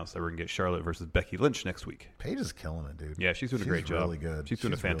later announced that we're going to get Charlotte versus Becky Lynch next week. Paige is killing it, dude. Yeah, she's doing a great job. Really good. She's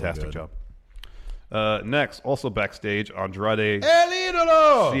doing a fantastic job. Next, also backstage, Andrade El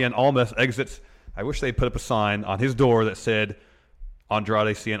Idolo! Cien Almas exits. I wish they put up a sign on his door that said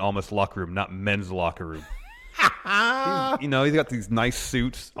Andrade Cien Almas locker room, not men's locker room. He's got these nice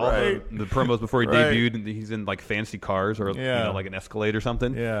suits. All the promos before he debuted, and he's in like fancy cars or like an Escalade or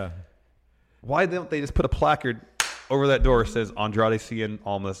something. Yeah. Why don't they just put a placard over that door that says Andrade Cien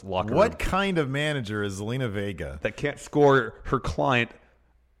Almas locker room? What kind of manager is Zelina Vega that can't score her client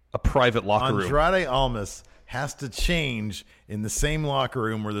a private locker room? Andrade Almas has to change in the same locker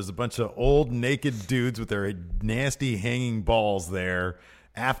room where there's a bunch of old naked dudes with their nasty hanging balls there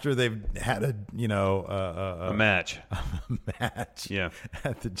after they've had a match. A match. Yeah.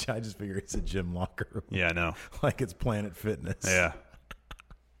 I just figure it's a gym locker room. Yeah, I know. Like it's Planet Fitness. Yeah.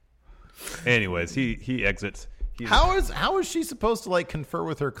 Anyways, he exits. How is she supposed to confer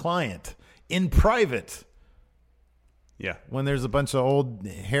with her client in private? Yeah. When there's a bunch of old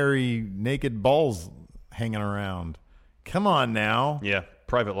hairy naked balls hanging around. Come on now. Yeah.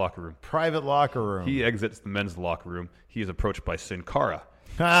 Private locker room. Private locker room. He exits the men's locker room. He is approached by Sin Cara.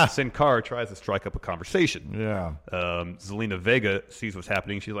 Sin Cara tries to strike up a conversation. Yeah. Zelina Vega sees what's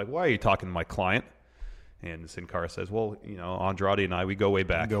happening. She's like, why are you talking to my client? And Sin Cara says, well, Andrade and I, we go way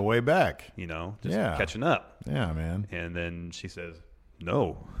back. Just catching up. Yeah, man. And then she says,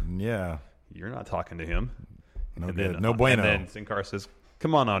 no. Yeah. You're not talking to him. No good. No bueno. And then Sin Cara says,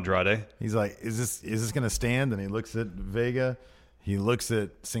 come on, Andrade. He's like, is this going to stand? And he looks at Vega. He looks at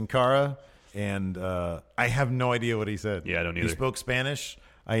Sin Cara. And I have no idea what he said. Yeah, I don't either. He spoke Spanish.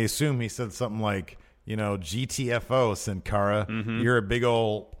 I assume he said something like, GTFO, Sin Cara. You're a big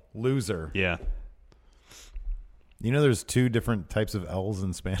old loser. Yeah. There's two different types of L's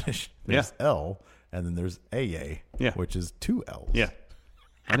in Spanish. There's L, and then there's AA, which is two L's. Yeah.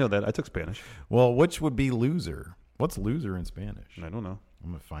 I know that. I took Spanish. Well, which would be loser? What's loser in Spanish? I don't know. I'm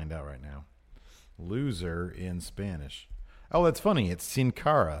going to find out right now. Loser in Spanish. Oh, that's funny. It's Sin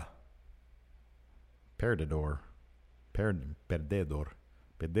Cara. Perdedor. Perdedor.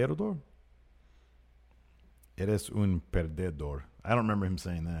 Perdedor? Eres un perdedor. I don't remember him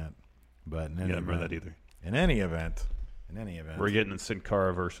saying that. But I don't remember that either. In any event. We're getting Sin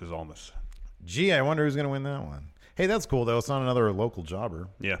Cara versus Almas. Gee, I wonder who's going to win that one. Hey, that's cool, though. It's not another local jobber.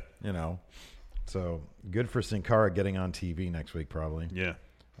 Yeah. So good for Sin Cara getting on TV next week, probably. Yeah.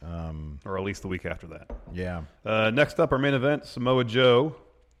 Or at least the week after that. Yeah. Next up, our main event, Samoa Joe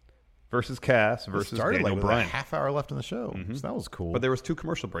versus Cass versus Daniel Bryan. A half hour left in the show. So that was cool. But there was 2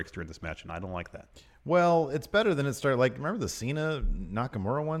 commercial breaks during this match, and I don't like that. Well, it's better than it started. Remember the Cena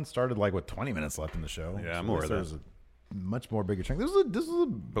Nakamura one started 20 minutes left in the show? Yeah, I'm aware of that. much more bigger chunk. This is a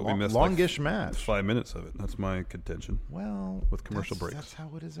But we missed longish like match. 5 minutes of it. That's my contention. Well, with commercial breaks. That's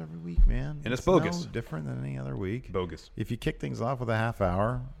how it is every week, man. And it's bogus. No different than any other week. Bogus. If you kick things off with a half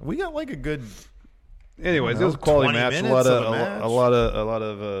hour, we got like a good. Anyways, it was a quality match. A lot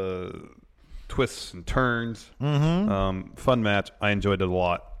of twists and turns. Mm-hmm. Fun match. I enjoyed it a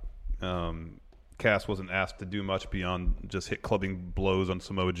lot. Cass wasn't asked to do much beyond just hit clubbing blows on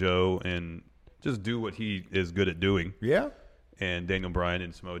Samoa Joe and just do what he is good at doing. Yeah. And Daniel Bryan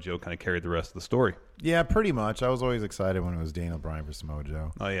and Samoa Joe kind of carried the rest of the story. Yeah, pretty much. I was always excited when it was Daniel Bryan for Samoa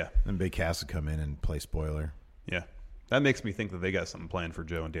Joe. Oh, yeah. And Big Cass would come in and play spoiler. Yeah. That makes me think that they got something planned for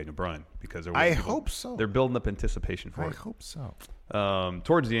Joe and Daniel Bryan because I hope so. They're building up anticipation for it. I hope so.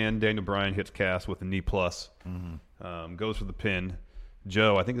 Towards the end, Daniel Bryan hits Cass with a knee plus, goes for the pin.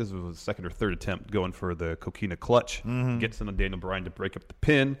 Joe, I think this was his second or third attempt going for the Coquina clutch, gets in on Daniel Bryan to break up the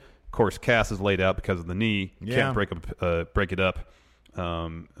pin. Of course, Cass is laid out because of the knee. Yeah. Can't break it up.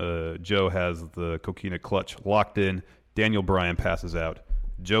 Joe has the Coquina clutch locked in. Daniel Bryan passes out.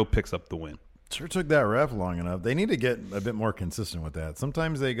 Joe picks up the win. Sure took that ref long enough. They need to get a bit more consistent with that.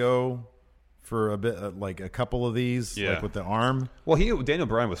 Sometimes they go for a bit, like a couple of these, like with the arm. Well, Daniel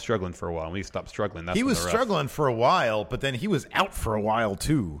Bryan was struggling for a while. When he stopped struggling, he was struggling for a while, but then he was out for a while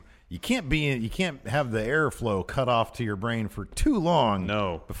too. You can't have the airflow cut off to your brain for too long.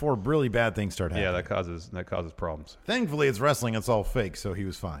 No, before really bad things start happening. Yeah, that causes problems. Thankfully, it's wrestling; it's all fake, so he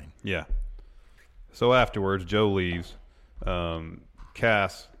was fine. Yeah. So afterwards, Joe leaves.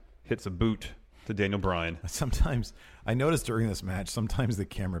 Cass hits a boot to Daniel Bryan. Sometimes I noticed during this match, sometimes the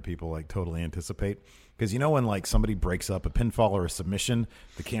camera people like totally anticipate because when like somebody breaks up a pinfall or a submission,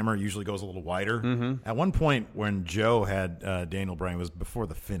 the camera usually goes a little wider. At one point when Joe had Daniel Bryan, was before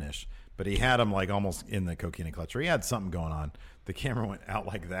the finish, but he had him like almost in the Coquina clutch, or he had something going on. The camera went out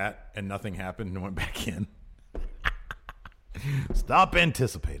like that and nothing happened and went back in. Stop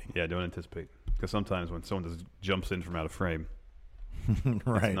anticipating. Yeah, don't anticipate, because sometimes when someone just jumps in from out of frame.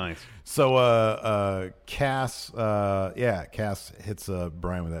 Right. That's nice. So Cass hits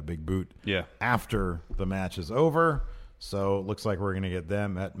Bryan with that big boot. Yeah. After the match is over, so it looks like we're going to get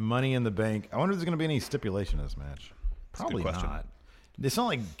them at Money in the Bank. I wonder if there's going to be any stipulation in this match. Probably not. It's not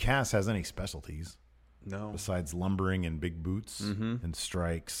like Cass has any specialties. No. Besides lumbering and big boots and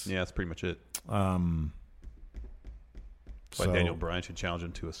strikes. Yeah, that's pretty much it. That's why Daniel Bryan should challenge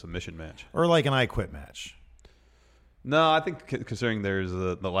him to a submission match, or like an I Quit match. No, I think considering there's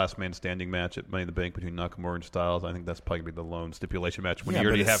the last man standing match at Money in the Bank between Nakamura and Styles, I think that's probably going to be the lone stipulation match. When you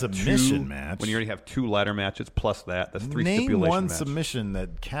already have submission match. When you already have two ladder matches plus that's three Name stipulation one match. submission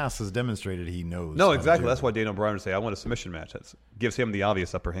that Cass has demonstrated he knows. No, exactly. That's why Daniel Bryan would say, I want a submission match. That gives him the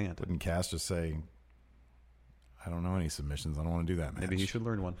obvious upper hand. Wouldn't Cass just say, I don't know any submissions. I don't want to do that match. Maybe he should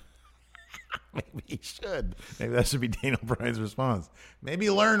learn one. Maybe he should. Maybe that should be Daniel Bryan's response. Maybe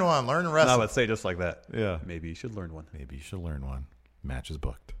learn one. Learn wrestling. No, let's say just like that. Yeah. Maybe you should learn one. Maybe you should learn one. Match is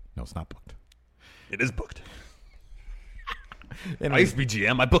booked. No, it's not booked. It is booked. Anyways, I used to be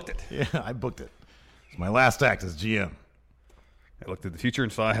GM. I booked it. Yeah, I booked it. It's my last act as GM. I looked at the future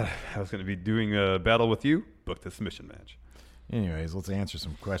and saw I was going to be doing a battle with you. Booked a submission match. Anyways, let's answer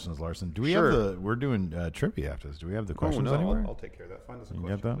some questions, Larson. Do we have we're doing trivia after this. Do we have the questions anywhere? I'll take care of that. Find us a question,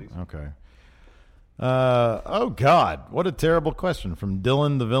 get that? Please. Okay. Oh, God. What a terrible question from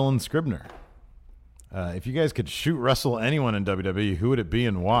Dylan the Villain Scribner. If you guys could shoot wrestle anyone in WWE, who would it be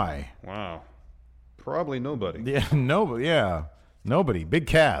and why? Wow. Probably nobody. Yeah, nobody. Yeah, nobody. Big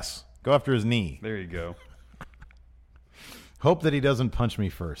Cass. Go after his knee. There you go. Hope that he doesn't punch me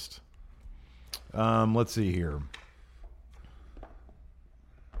first. Let's see here.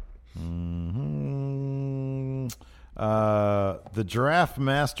 The Giraffe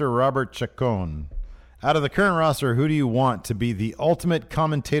Master Robert Chacon. Out of the current roster, who do you want to be the ultimate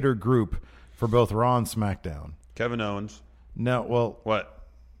commentator group for both Raw and SmackDown? Kevin Owens. No, well... What?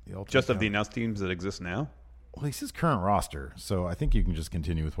 Just of the announced teams that exist now? Well, he says current roster, so I think you can just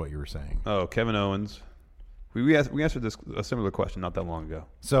continue with what you were saying. Oh, Kevin Owens. We answered a similar question not that long ago.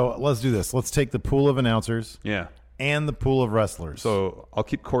 So let's do this. Let's take the pool of announcers. Yeah. And the pool of wrestlers. So I'll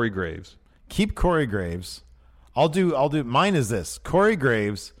keep Corey Graves. Keep Corey Graves. I'll do. Mine is this: Corey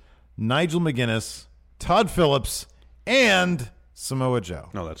Graves, Nigel McGuinness, Todd Phillips, and Samoa Joe.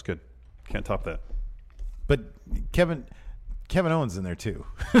 No, that's good. Can't top that. But Kevin Owens in there too.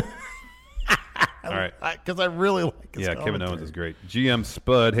 All right. Because I really like his commentary. Kevin Owens is great. GM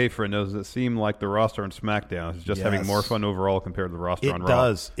Spud, hey, friend, does it seem like the roster on SmackDown is just having more fun overall compared to the roster on Raw? It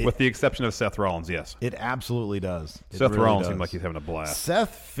does. With the exception of Seth Rollins, yes. It absolutely does. Seth Rollins seems like he's having a blast.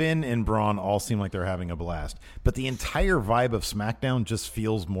 Seth, Finn, and Braun all seem like they're having a blast. But the entire vibe of SmackDown just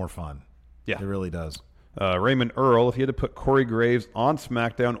feels more fun. Yeah. It really does. Raymond Earl, if you had to put Corey Graves on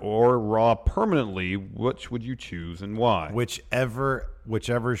SmackDown or Raw permanently, which would you choose and why?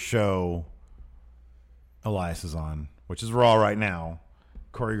 Whichever show Elias is on, which is Raw right now,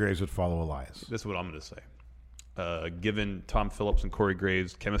 Corey Graves would follow Elias. This is what I'm going to say. Given Tom Phillips and Corey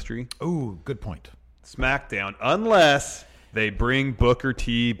Graves' chemistry. Ooh, good point. SmackDown, unless they bring Booker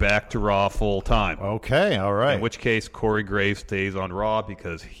T back to Raw full time. Okay, all right. In which case, Corey Graves stays on Raw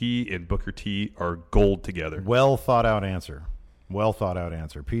because he and Booker T are gold together. Well thought out answer.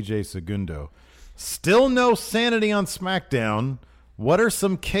 PJ Segundo. Still no sanity on SmackDown. What are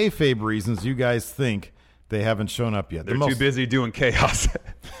some kayfabe reasons you guys think they haven't shown up yet? They're too busy doing chaos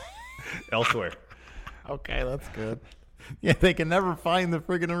elsewhere. Okay, that's good. Yeah, they can never find the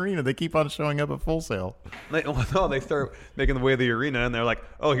friggin' arena. They keep on showing up at Full Sail. They start making the way of the arena, and they're like,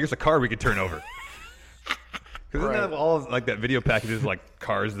 "Oh, here's a car we could turn over." Because isn't that all like that video packages, like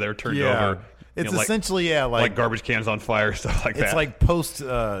cars that are turned over? It's essentially like garbage cans on fire, stuff like that. It's like post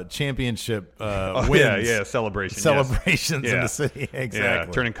championship wins. Celebrations in the city. Exactly. Yeah,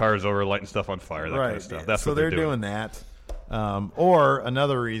 turning cars over, lighting stuff on fire, that kind of stuff. That's so what they're doing that. Or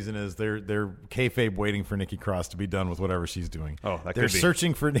another reason is they're kayfabe waiting for Nikki Cross to be done with whatever she's doing. Oh, that they're could be.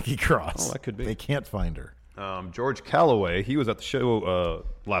 searching for Nikki Cross. Oh, that could be. They can't find her. George Calloway, he was at the show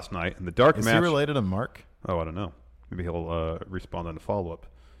last night in the dark match. Is he related to Mark? Oh, I don't know. Maybe he'll respond on the follow-up.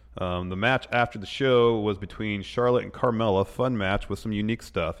 The match after the show was between Charlotte and Carmella. Fun match with some unique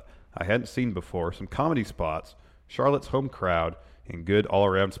stuff I hadn't seen before. Some comedy spots, Charlotte's home crowd, and good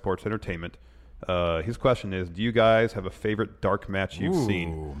all-around sports entertainment. His question is, do you guys have a favorite dark match you've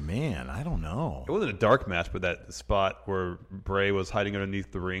seen? Oh, man, I don't know. It wasn't a dark match, but that spot where Bray was hiding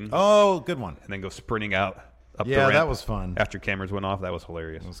underneath the ring. Oh, good one. And then go sprinting out up the Yeah, ramp that was fun. after cameras went off. That was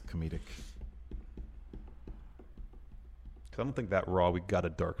hilarious. It was comedic. Because I don't think that Raw we got a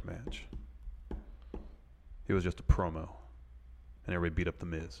dark match. It was just a promo. And everybody beat up The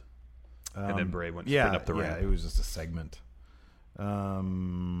Miz. And then Bray went sprinting up the ramp. Yeah, it was just a segment.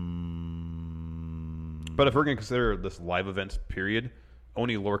 But if we're going to consider this live events period,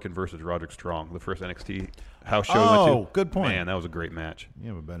 Oney Lorcan versus Roderick Strong, the first NXT house show we went to. Oh, good point. Man, that was a great match. You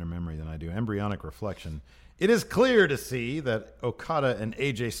have a better memory than I do. Embryonic reflection. It is clear to see that Okada and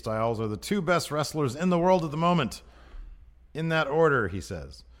AJ Styles are the two best wrestlers in the world at the moment. In that order, he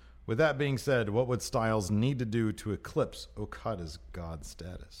says. With that being said, what would Styles need to do to eclipse Okada's god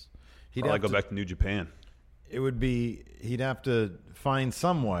status? He'd probably go back to New Japan. It would be, he'd have to find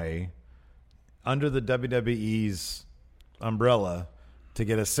some way under the WWE's umbrella to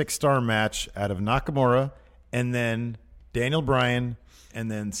get a 6-star match out of Nakamura and then Daniel Bryan and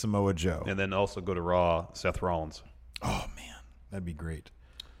then Samoa Joe. And then also go to Raw, Seth Rollins. Oh, man. That'd be great.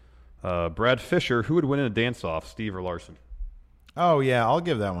 Brad Fisher, who would win in a dance-off, Steve or Larson? Oh, yeah. I'll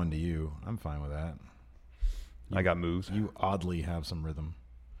give that one to you. I'm fine with that. I got moves. You oddly have some rhythm.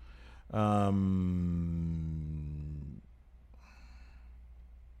 The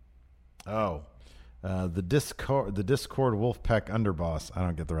Discord Wolfpack underboss. I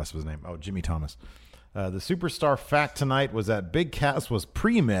don't get the rest of his name. Oh, Jimmy Thomas. The superstar fact tonight was that Big Cass was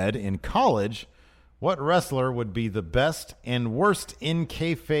pre-med in college. What wrestler would be the best and worst in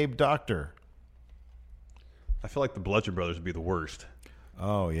kayfabe doctor? I feel like the Bludgeon Brothers would be the worst.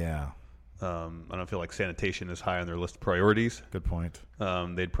 Oh, yeah. I don't feel like sanitation is high on their list of priorities. Good point.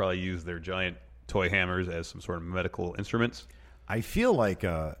 They'd probably use their giant toy hammers as some sort of medical instruments. I feel like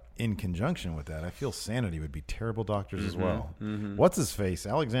in conjunction with that, I feel Sanity would be terrible doctors as well. Mm-hmm. What's his face?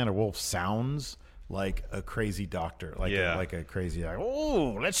 Alexander Wolf sounds like a crazy doctor. Like a crazy,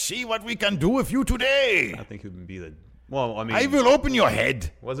 oh, let's see what we can do with you today. I think he would be the... Well, I mean... I will open your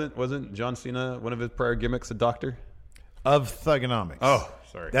head. Wasn't John Cena, one of his prior gimmicks, a doctor? Of thugonomics. Oh,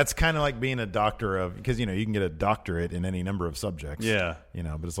 sorry. That's kind of like being a doctor of... Because, you can get a doctorate in any number of subjects. Yeah.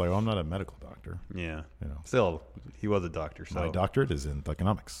 But it's like, oh, I'm not a medical doctor. Yeah. Still, he was a doctor. So my doctorate is in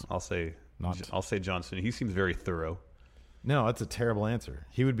thugonomics. I'll say John Cena. He seems very thorough. No, that's a terrible answer.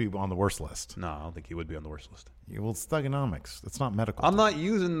 He would be on the worst list. No, I don't think he would be on the worst list. Yeah, well, it's thugonomics. It's not medical. I'm not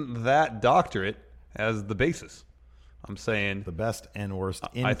using that doctorate as the basis. I'm saying... The best and worst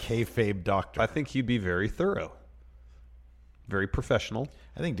in kayfabe doctor. I think he'd be very thorough. Very professional.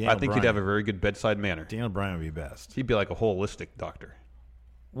 I think he'd have a very good bedside manner. Daniel Bryan would be best. He'd be like a holistic doctor.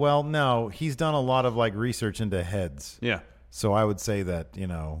 Well, no. He's done a lot of research into heads. Yeah. So I would say that,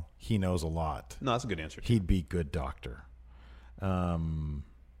 he knows a lot. No, that's a good answer. He'd be good doctor.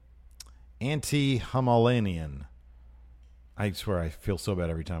 Anti-Humalanian. I swear I feel so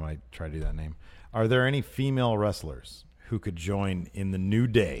bad every time I try to do that name. Are there any female wrestlers who could join in the New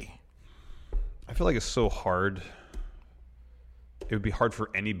Day? I feel like it's so hard. It would be hard for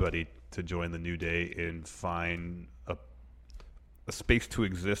anybody to join the New Day and find a space to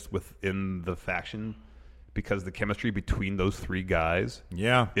exist within the faction because the chemistry between those three guys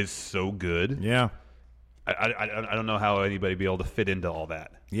is so good. Yeah. I don't know how anybody be able to fit into all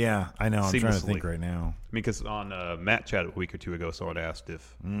that. Yeah, I know. I'm trying to think right now. I mean, because on Matt Chat a week or two ago, someone asked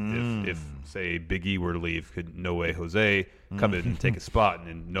if say Big E were to leave, could No Way Jose come in and take his spot?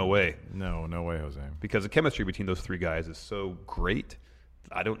 And no way. No way, Jose. Because the chemistry between those three guys is so great.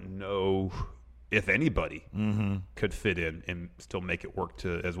 I don't know if anybody could fit in and still make it work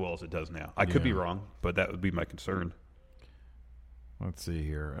to as well as it does now. I could be wrong, but that would be my concern. Let's see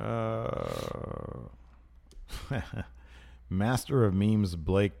here. Master of Memes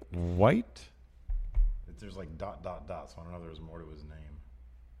Blake White. There's like ... so I don't know if there's more to his name.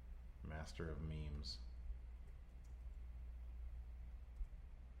 Master of Memes.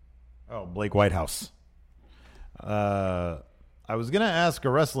 Oh, Blake Whitehouse. I was going to ask a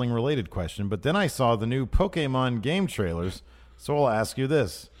wrestling related question, but then I saw the new Pokemon game trailers, so I'll ask you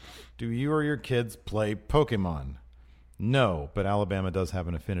this. Do you or your kids play Pokemon? No, but Alabama does have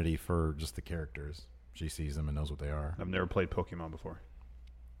an affinity for just the characters. She sees them and knows what they are. I've never played Pokemon before.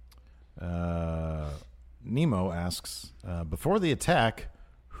 Nemo asks, before the attack,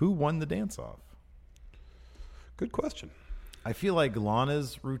 who won the dance-off? Good question. I feel like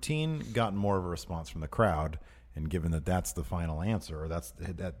Lana's routine got more of a response from the crowd, and given that that's the final answer, or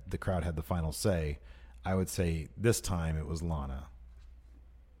that the crowd had the final say, I would say this time it was Lana.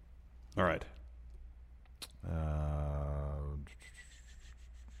 All right.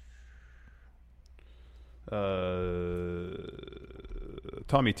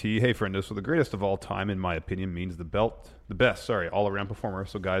 Tommy T, hey friendo, so the greatest of all time in my opinion means the best all-around performer.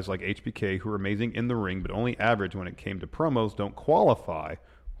 So guys like HBK who are amazing in the ring but only average when it came to promos don't qualify.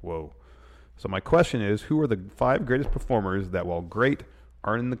 Whoa. So my question is, who are the 5 greatest performers that while great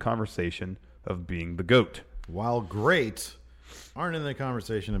aren't in the conversation of being the GOAT? While great aren't in the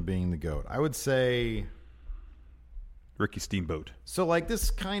conversation of being the GOAT. I would say Ricky Steamboat. So like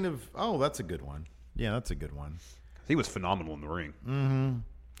this kind of, that's a good one. Yeah, that's a good one. He was phenomenal in the ring. Mm-hmm.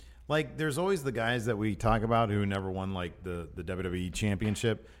 Like, there's always the guys that we talk about who never won, like, the WWE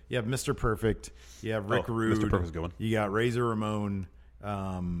Championship. You have Mr. Perfect. You have Rick Rude. Mr. Perfect's going. You got Razor Ramon,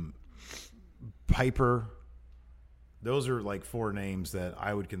 Piper. Those are, like, 4 names that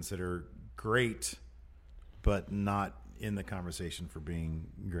I would consider great, but not in the conversation for being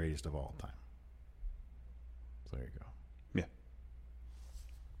greatest of all time. So there you go. Yeah.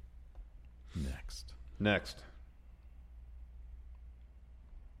 Next.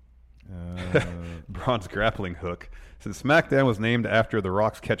 Braun's grappling hook. Since SmackDown was named after The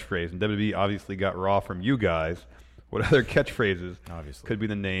Rock's catchphrase, and WWE obviously got Raw from you guys, what other catchphrases could be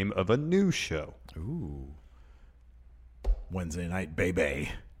the name of a new show? Ooh. Wednesday night,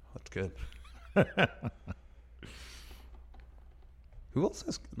 baby. That's good. Who else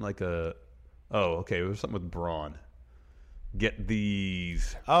has like a... Oh, okay. It was something with Braun. Get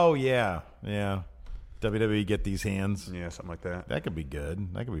these. Oh, yeah. Yeah. WWE Get These Hands. Yeah, something like that. That could be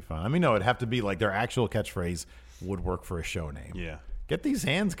good. That could be fun. I mean, no, it'd have to be like their actual catchphrase would work for a show name. Yeah. Get These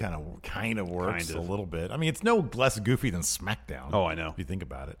Hands kind of works a little bit. I mean, it's no less goofy than SmackDown. Oh, I know. If you think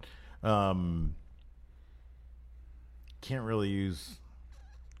about it. Can't really use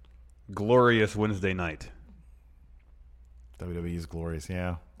Glorious Wednesday Night. WWE's Glorious,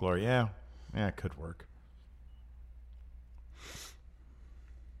 yeah. Yeah, it could work.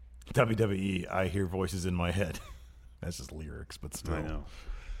 WWE, I hear voices in my head. That's just lyrics, but still. I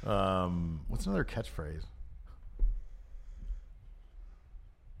know. What's another catchphrase?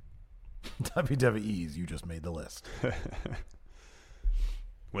 WWE's, you just made the list.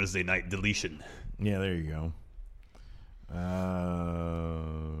 Wednesday night deletion. Yeah, there you go.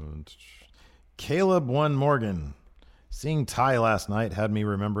 Caleb One Morgan. Seeing Ty last night had me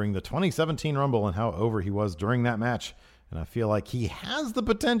remembering the 2017 Rumble and how over he was during that match. And I feel like he has the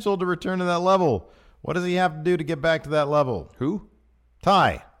potential to return to that level. What does he have to do to get back to that level? Who?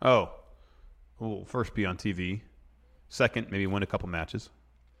 Ty. Oh. Well, first be on TV. Second, maybe win a couple matches.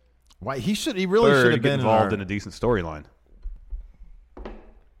 Why he really should have been involved in a decent storyline.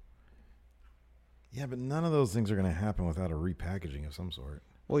 Yeah, but none of those things are going to happen without a repackaging of some sort.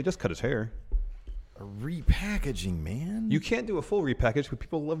 Well, he just cut his hair. A repackaging, man? You can't do a full repackage, but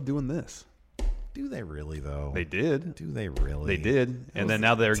people love doing this. Do they really, though? They did. Do they really? They did. And then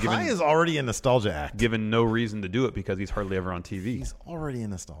now they're Ty is already a nostalgia act. Given no reason to do it because he's hardly ever on TV. He's already a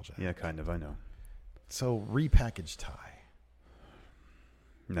nostalgia act. Yeah, kind of. I know. So repackage Ty.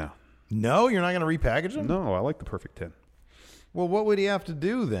 No. No? You're not going to repackage him? No, I like the Perfect 10. Well, what would he have to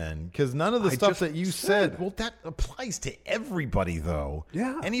do then? Because none of the stuff that you said, well, that applies to everybody, though.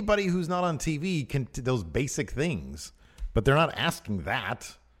 Yeah. Anybody who's not on TV can those basic things, but they're not asking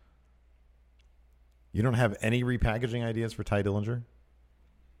that. You don't have any repackaging ideas for Ty Dillinger?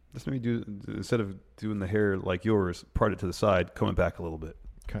 Just maybe do, instead of doing the hair like yours, part it to the side, coming back a little bit.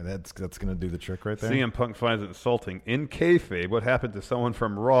 Okay, that's going to do the trick right there. CM Punk finds it insulting. In kayfabe, what happened to someone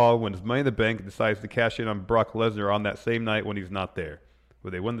from Raw when his Money in the Bank decides to cash in on Brock Lesnar on that same night when he's not there?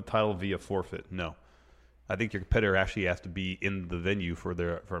 Would they win the title via forfeit? No. I think your competitor actually has to be in the venue for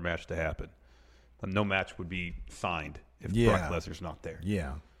a match to happen. No match would be signed if Brock Lesnar's not there.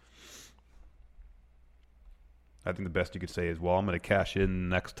 Yeah. I think the best you could say is, well, I'm going to cash in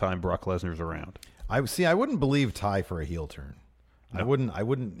next time Brock Lesnar's around. I wouldn't believe Ty for a heel turn. No. I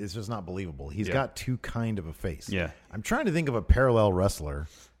wouldn't. It's just not believable. He's got too kind of a face. Yeah. I'm trying to think of a parallel wrestler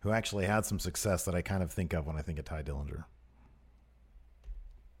who actually had some success that I kind of think of when I think of Ty Dillinger.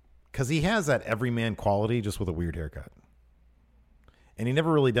 Because he has that everyman quality just with a weird haircut. And he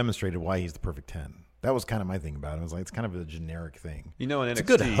never really demonstrated why he's the perfect 10. That was kind of my thing about him. It was like, it's kind of a generic thing. You know, in NXT, it's a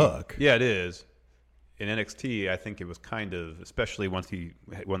good hook. Yeah, it is. In NXT, I think it was kind of, especially once he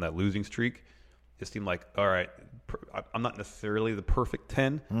won that losing streak, it seemed like, all right, I'm not necessarily the perfect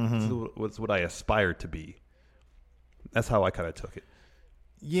 10. Mm-hmm. It's what I aspired to be. That's how I kind of took it.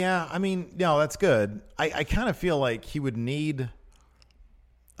 Yeah, I mean, no, that's good. I kind of feel like he would need...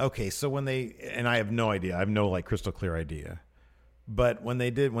 Okay, so when they... And I have no idea. I have no, like, crystal clear idea. But when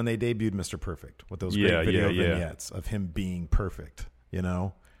they debuted Mr. Perfect with those great video vignettes of him being perfect, you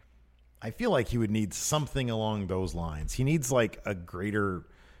know, I feel like he would need something along those lines. He needs like a greater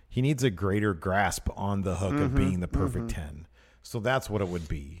grasp on the hook of being the perfect 10. So that's what it would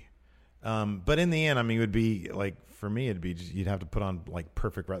be. But in the end, I mean, it would be like, for me, it'd be you'd have to put on like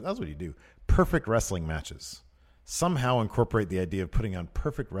that's what you do. Perfect wrestling matches. Somehow incorporate the idea of putting on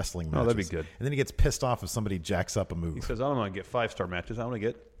perfect wrestling matches. Oh, that'd be good. And then he gets pissed off if somebody jacks up a move. He says, I don't want to get 5-star matches. I want to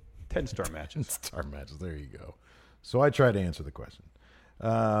get 10-star matches. 10-star matches. There you go. So I try to answer the question.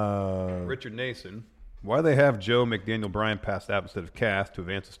 Richard Nason, why do they have Joe McDaniel Bryan pass out instead of Cass to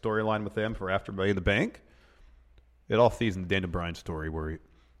advance a storyline with them for after Money in the Bank? It all feeds in Daniel Bryan's story where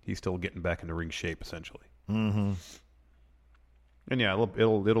he's still getting back into ring shape, essentially. Mm-hmm. And yeah,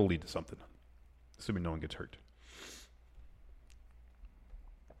 it'll lead to something, assuming no one gets hurt.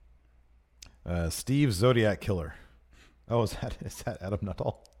 Steve Zodiac Killer. Oh, is that Adam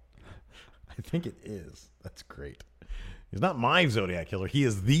Nuttall? I think it is. That's great. He's not my Zodiac Killer. He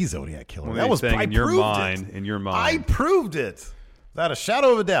is the Zodiac Killer. Well, that was in your mind. In your mind, I proved it without a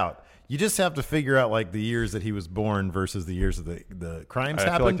shadow of a doubt. You just have to figure out like the years that he was born versus the years of the crimes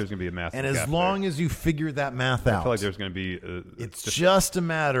happened. I feel like there's going to be a massive and as long as you figure that math out, I feel like there's going to be it's just a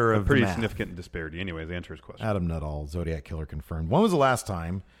matter of pretty math. significant disparity. Anyways, answer his question. Adam Nuttall, Zodiac Killer confirmed. When was the last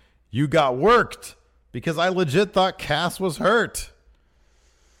time you got worked? Because I legit thought Cass was hurt.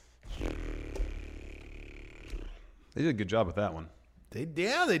 They did a good job with that one. They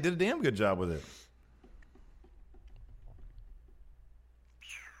did a damn good job with it.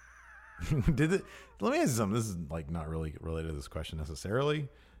 Let me ask you something. This is like not really related to this question necessarily.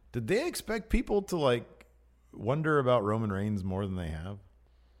 Did they expect people to like wonder about Roman Reigns more than they have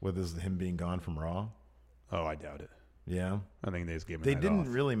with him being gone from Raw? Oh, I doubt it. Yeah, I think they just gave him. They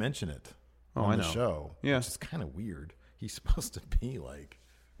didn't really mention it on the show. Yeah, which is kind of weird. He's supposed to be like,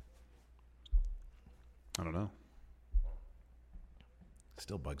 I don't know.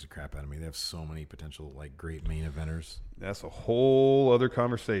 Still bugs the crap out of me. They have so many potential like great main eventers. That's a whole other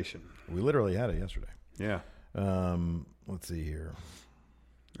conversation. We literally had it yesterday. Yeah. Let's see here.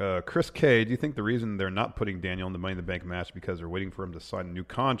 Chris K, do you think the reason they're not putting Daniel in the Money in the Bank match because they're waiting for him to sign new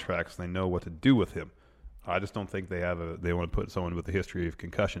contracts and they know what to do with him? I just don't think they want to put someone with a history of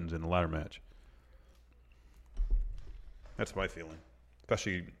concussions in the ladder match. That's my feeling.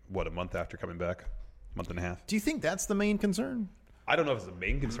 Especially, a month after coming back? Month and a half. Do you think that's the main concern? I don't know if it's the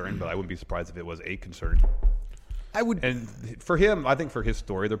main concern, but I wouldn't be surprised if it was a concern. I would. And for him, I think for his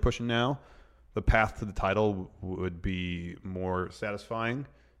story they're pushing now, the path to the title would be more satisfying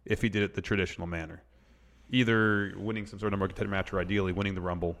if he did it the traditional manner. Either winning some sort of more contender match or ideally winning the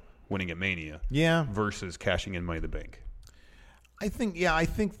Rumble, winning at Mania. Yeah. Versus cashing in Money in the Bank. I think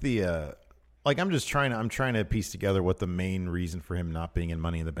the I'm trying to piece together what the main reason for him not being in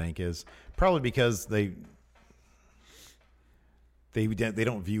Money in the Bank is. Probably because they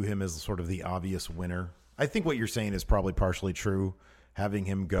don't view him as sort of the obvious winner. I think what you're saying is probably partially true, having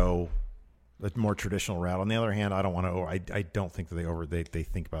him go a more traditional route. On the other hand, I don't think that they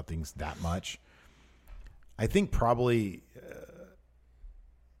think about things that much. I think probably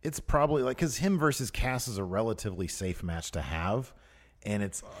it's probably like because him versus Cass is a relatively safe match to have, and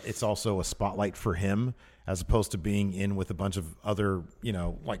it's also a spotlight for him as opposed to being in with a bunch of other,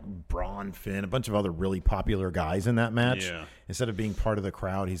 like Braun, Finn, a bunch of other really popular guys in that match. Yeah. Instead of being part of the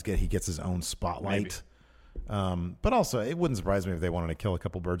crowd, he gets his own spotlight. But also, it wouldn't surprise me if they wanted to kill a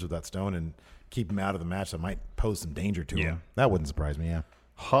couple birds with that stone and keep him out of the match. That might pose some danger to him. That wouldn't surprise me. Yeah.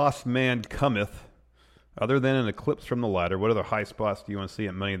 Hossman cometh. Other than an eclipse from the ladder, what other high spots do you want to see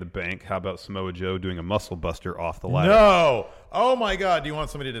at Money in the Bank? How about Samoa Joe doing a muscle buster off the ladder? No! Oh my God! Do you want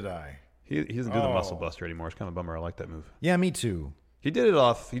somebody to die? He doesn't do the muscle buster anymore. It's kind of a bummer. I like that move. Yeah, me too. He did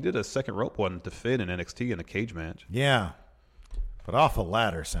a second rope one to Finn in NXT in a cage match. Yeah, but off the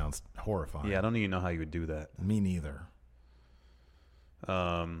ladder sounds horrifying. Yeah, I don't even know how you would do that. Me neither.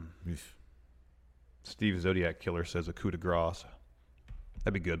 Steve Zodiac Killer says a coup de grace.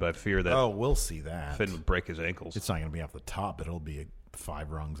 That'd be good, but I fear that. Oh, we'll see that. Finn would break his ankles. It's not going to be off the top, but it'll be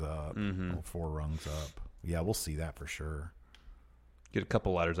 5 rungs up, or 4 rungs up. Yeah, we'll see that for sure. Get a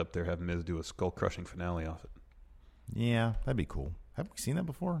couple ladders up there, have Miz do a skull-crushing finale off it. Yeah, that'd be cool. Have we seen that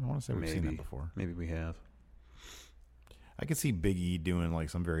before? I want to say we've seen that before. Maybe we have. I could see Big E doing like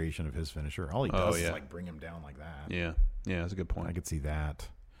some variation of his finisher. All he does is like bring him down like that. Yeah, that's a good point. I could see that.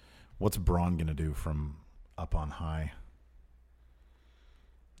 What's Braun going to do from up on high?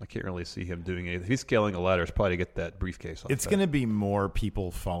 I can't really see him doing anything. If he's scaling a ladder, it's probably to get that briefcase off. It's going to be more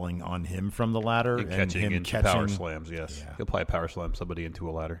people falling on him from the ladder and catching him into power slams, yes. Yeah. He'll probably power slam somebody into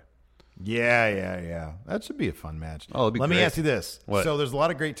a ladder. Yeah. That should be a fun match. Oh, it'd be Let great. me ask you this. What? So there's a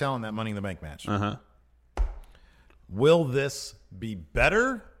lot of great talent in that Money in the Bank match. Uh-huh. Will this be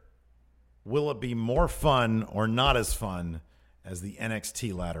better? Will it be more fun or not as fun as the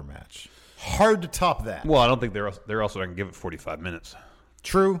NXT ladder match? Hard to top that. Well, I don't think they're also going to give it 45 minutes.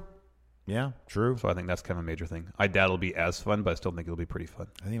 True. Yeah, true. So I think that's kind of a major thing. I doubt it'll be as fun, but I still think it'll be pretty fun.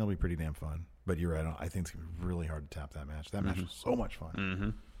 I think it'll be pretty damn fun. But you're right. I think it's going to be really hard to tap that match. That match was so much fun. Mm-hmm.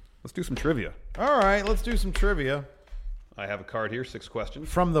 Let's do some trivia. All right, let's do some trivia. I have a card here, 6 questions.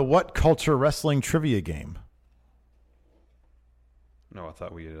 From the What Culture Wrestling Trivia Game. No, I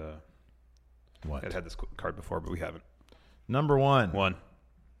thought we had had this card before, but we haven't. Number 1. 1.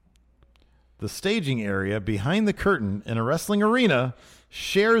 The staging area behind the curtain in a wrestling arena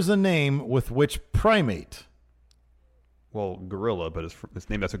shares a name with which primate? Well, gorilla, but it's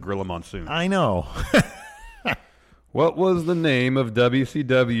named after Gorilla Monsoon. I know. What was the name of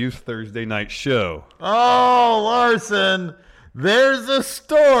WCW's Thursday night show? Oh, Larson, there's a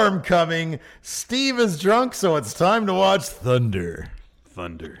storm coming. Steve is drunk, so it's time to watch Thunder.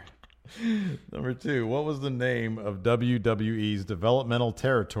 Number 2, what was the name of WWE's developmental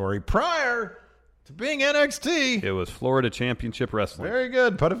territory prior to being NXT? It was Florida Championship Wrestling. Very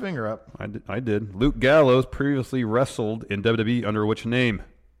good. Put a finger up. I did. Luke Gallows previously wrestled in WWE under which name?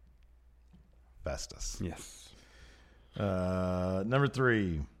 Festus. Yes. Number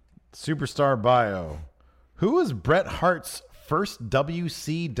 3, Superstar Bio. Who was Bret Hart's first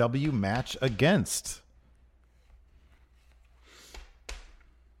WCW match against?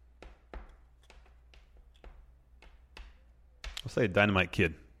 I'll say Dynamite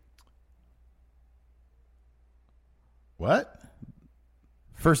Kid. What?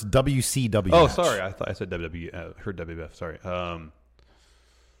 First WCW Oh, match. sorry. I thought I said WWE. Heard WWF. Sorry.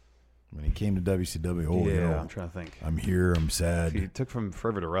 When he came to WCW, yeah, I'm trying to think. I'm here. I'm sad. He took from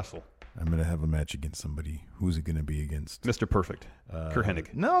forever to wrestle. I'm going to have a match against somebody. Who's it going to be against? Mr. Perfect. Kurt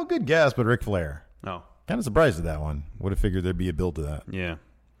Hennig. No, good guess, but Ric Flair. Oh. Kind of surprised at that one. Would have figured there'd be a build to that. Yeah.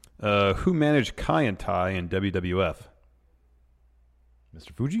 Who managed Kai and Tai in WWF?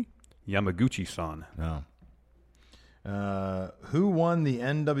 Mr. Fuji? Yamaguchi-san. No. Who won the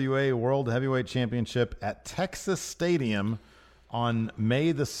NWA World Heavyweight Championship at Texas Stadium on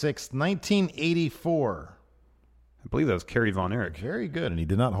May the 6th, 1984? I believe that was Kerry Von Erich. Very good, and he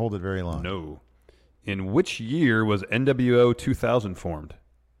did not hold it very long. No. In which year was NWO 2000 formed?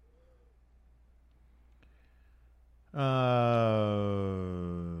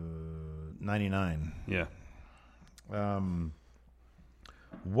 99. Yeah.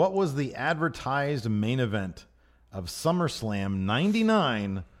 What was the advertised main event of SummerSlam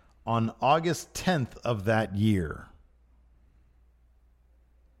 99 on August 10th of that year?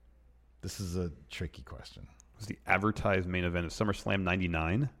 This is a tricky question. Was the advertised main event of SummerSlam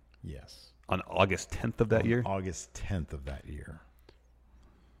 99? Yes. On August 10th of that year? August 10th of that year.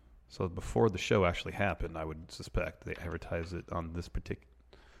 So before the show actually happened, I would suspect they advertised it on this particular...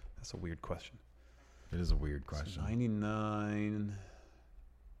 That's a weird question. It is a weird question. So 99...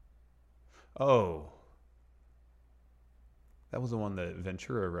 Oh. That was the one that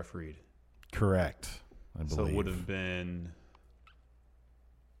Ventura refereed. Correct, I believe. So it would have been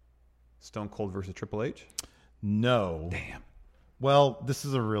Stone Cold versus Triple H? No. Damn. Well, this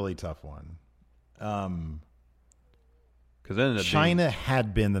is a really tough one. Because then China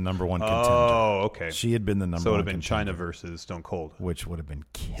had been the number one contender. Oh, okay. She had been the number one. So it would have been contender, China versus Stone Cold, which would have been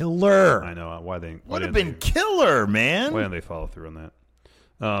killer. I know why they would have been killer, man. Why didn't they follow through on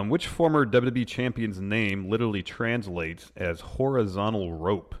that? Which former WWE champion's name literally translates as horizontal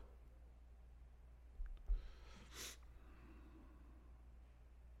rope?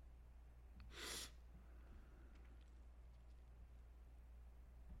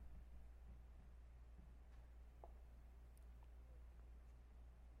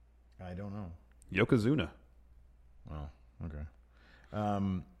 I don't know. Yokozuna. Oh, okay.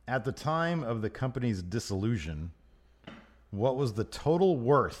 At the time of the company's dissolution, what was the total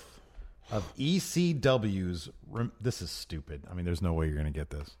worth of ECW's... This is stupid. I mean, there's no way you're going to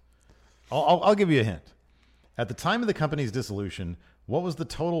get this. I'll give you a hint. At the time of the company's dissolution, what was the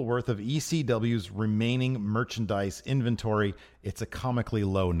total worth of ECW's remaining merchandise inventory? It's a comically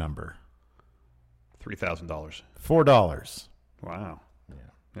low number. $3,000. $4. Wow.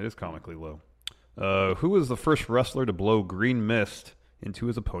 It is comically low. Who was the first wrestler to blow green mist into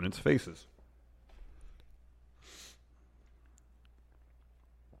his opponent's faces?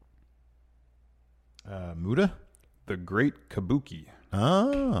 Muda? The Great Kabuki.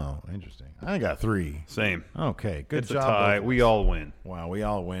 Oh, interesting. I got 3. Same. Okay, good it's job. A tie. We all win. Wow, we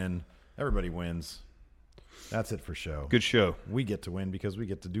all win. Everybody wins. That's it for show. Good show. We get to win because we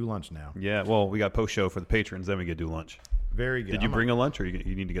get to do lunch now. Yeah, well, we got post show for the patrons, then we get to do lunch. Very good. Did you bring a lunch, or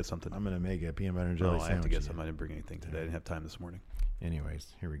you need to get something? I'm going to make a peanut butter and jelly sandwich. I have to get something. I didn't bring anything today. I didn't have time this morning. Anyways,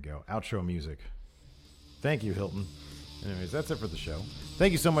 here we go. Outro music. Thank you, Hilton. Anyways, that's it for the show.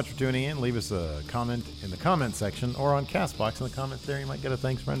 Thank you so much for tuning in. Leave us a comment in the comment section or on CastBox in the comments there. You might get a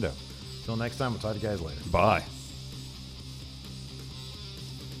thanks, friendo. Until next time, we'll talk to you guys later. Bye.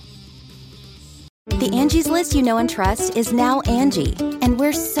 The Angie's List you know and trust is now Angie, and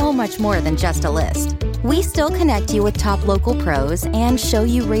we're so much more than just a list. We still connect you with top local pros and show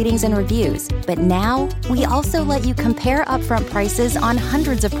you ratings and reviews, but now we also let you compare upfront prices on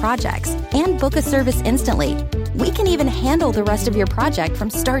hundreds of projects and book a service instantly. We can even handle the rest of your project from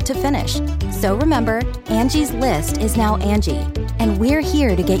start to finish. So remember, Angie's List is now Angie, and we're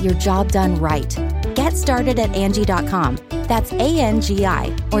here to get your job done right. Get started at Angie.com. That's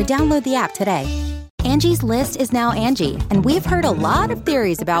ANGI, or download the app today. Angie's List is now Angie, and we've heard a lot of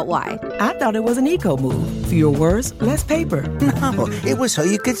theories about why. I thought it was an eco move. Fewer words, less paper. No, it was so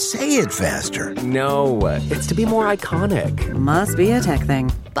you could say it faster. No, it's to be more iconic. Must be a tech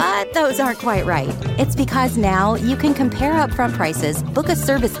thing. But those aren't quite right. It's because now you can compare upfront prices, book a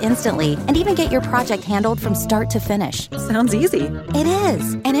service instantly, and even get your project handled from start to finish. Sounds easy. It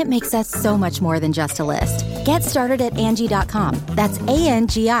is, and it makes us so much more than just a list. Get started at Angie.com. That's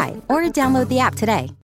ANGI, or download the app today.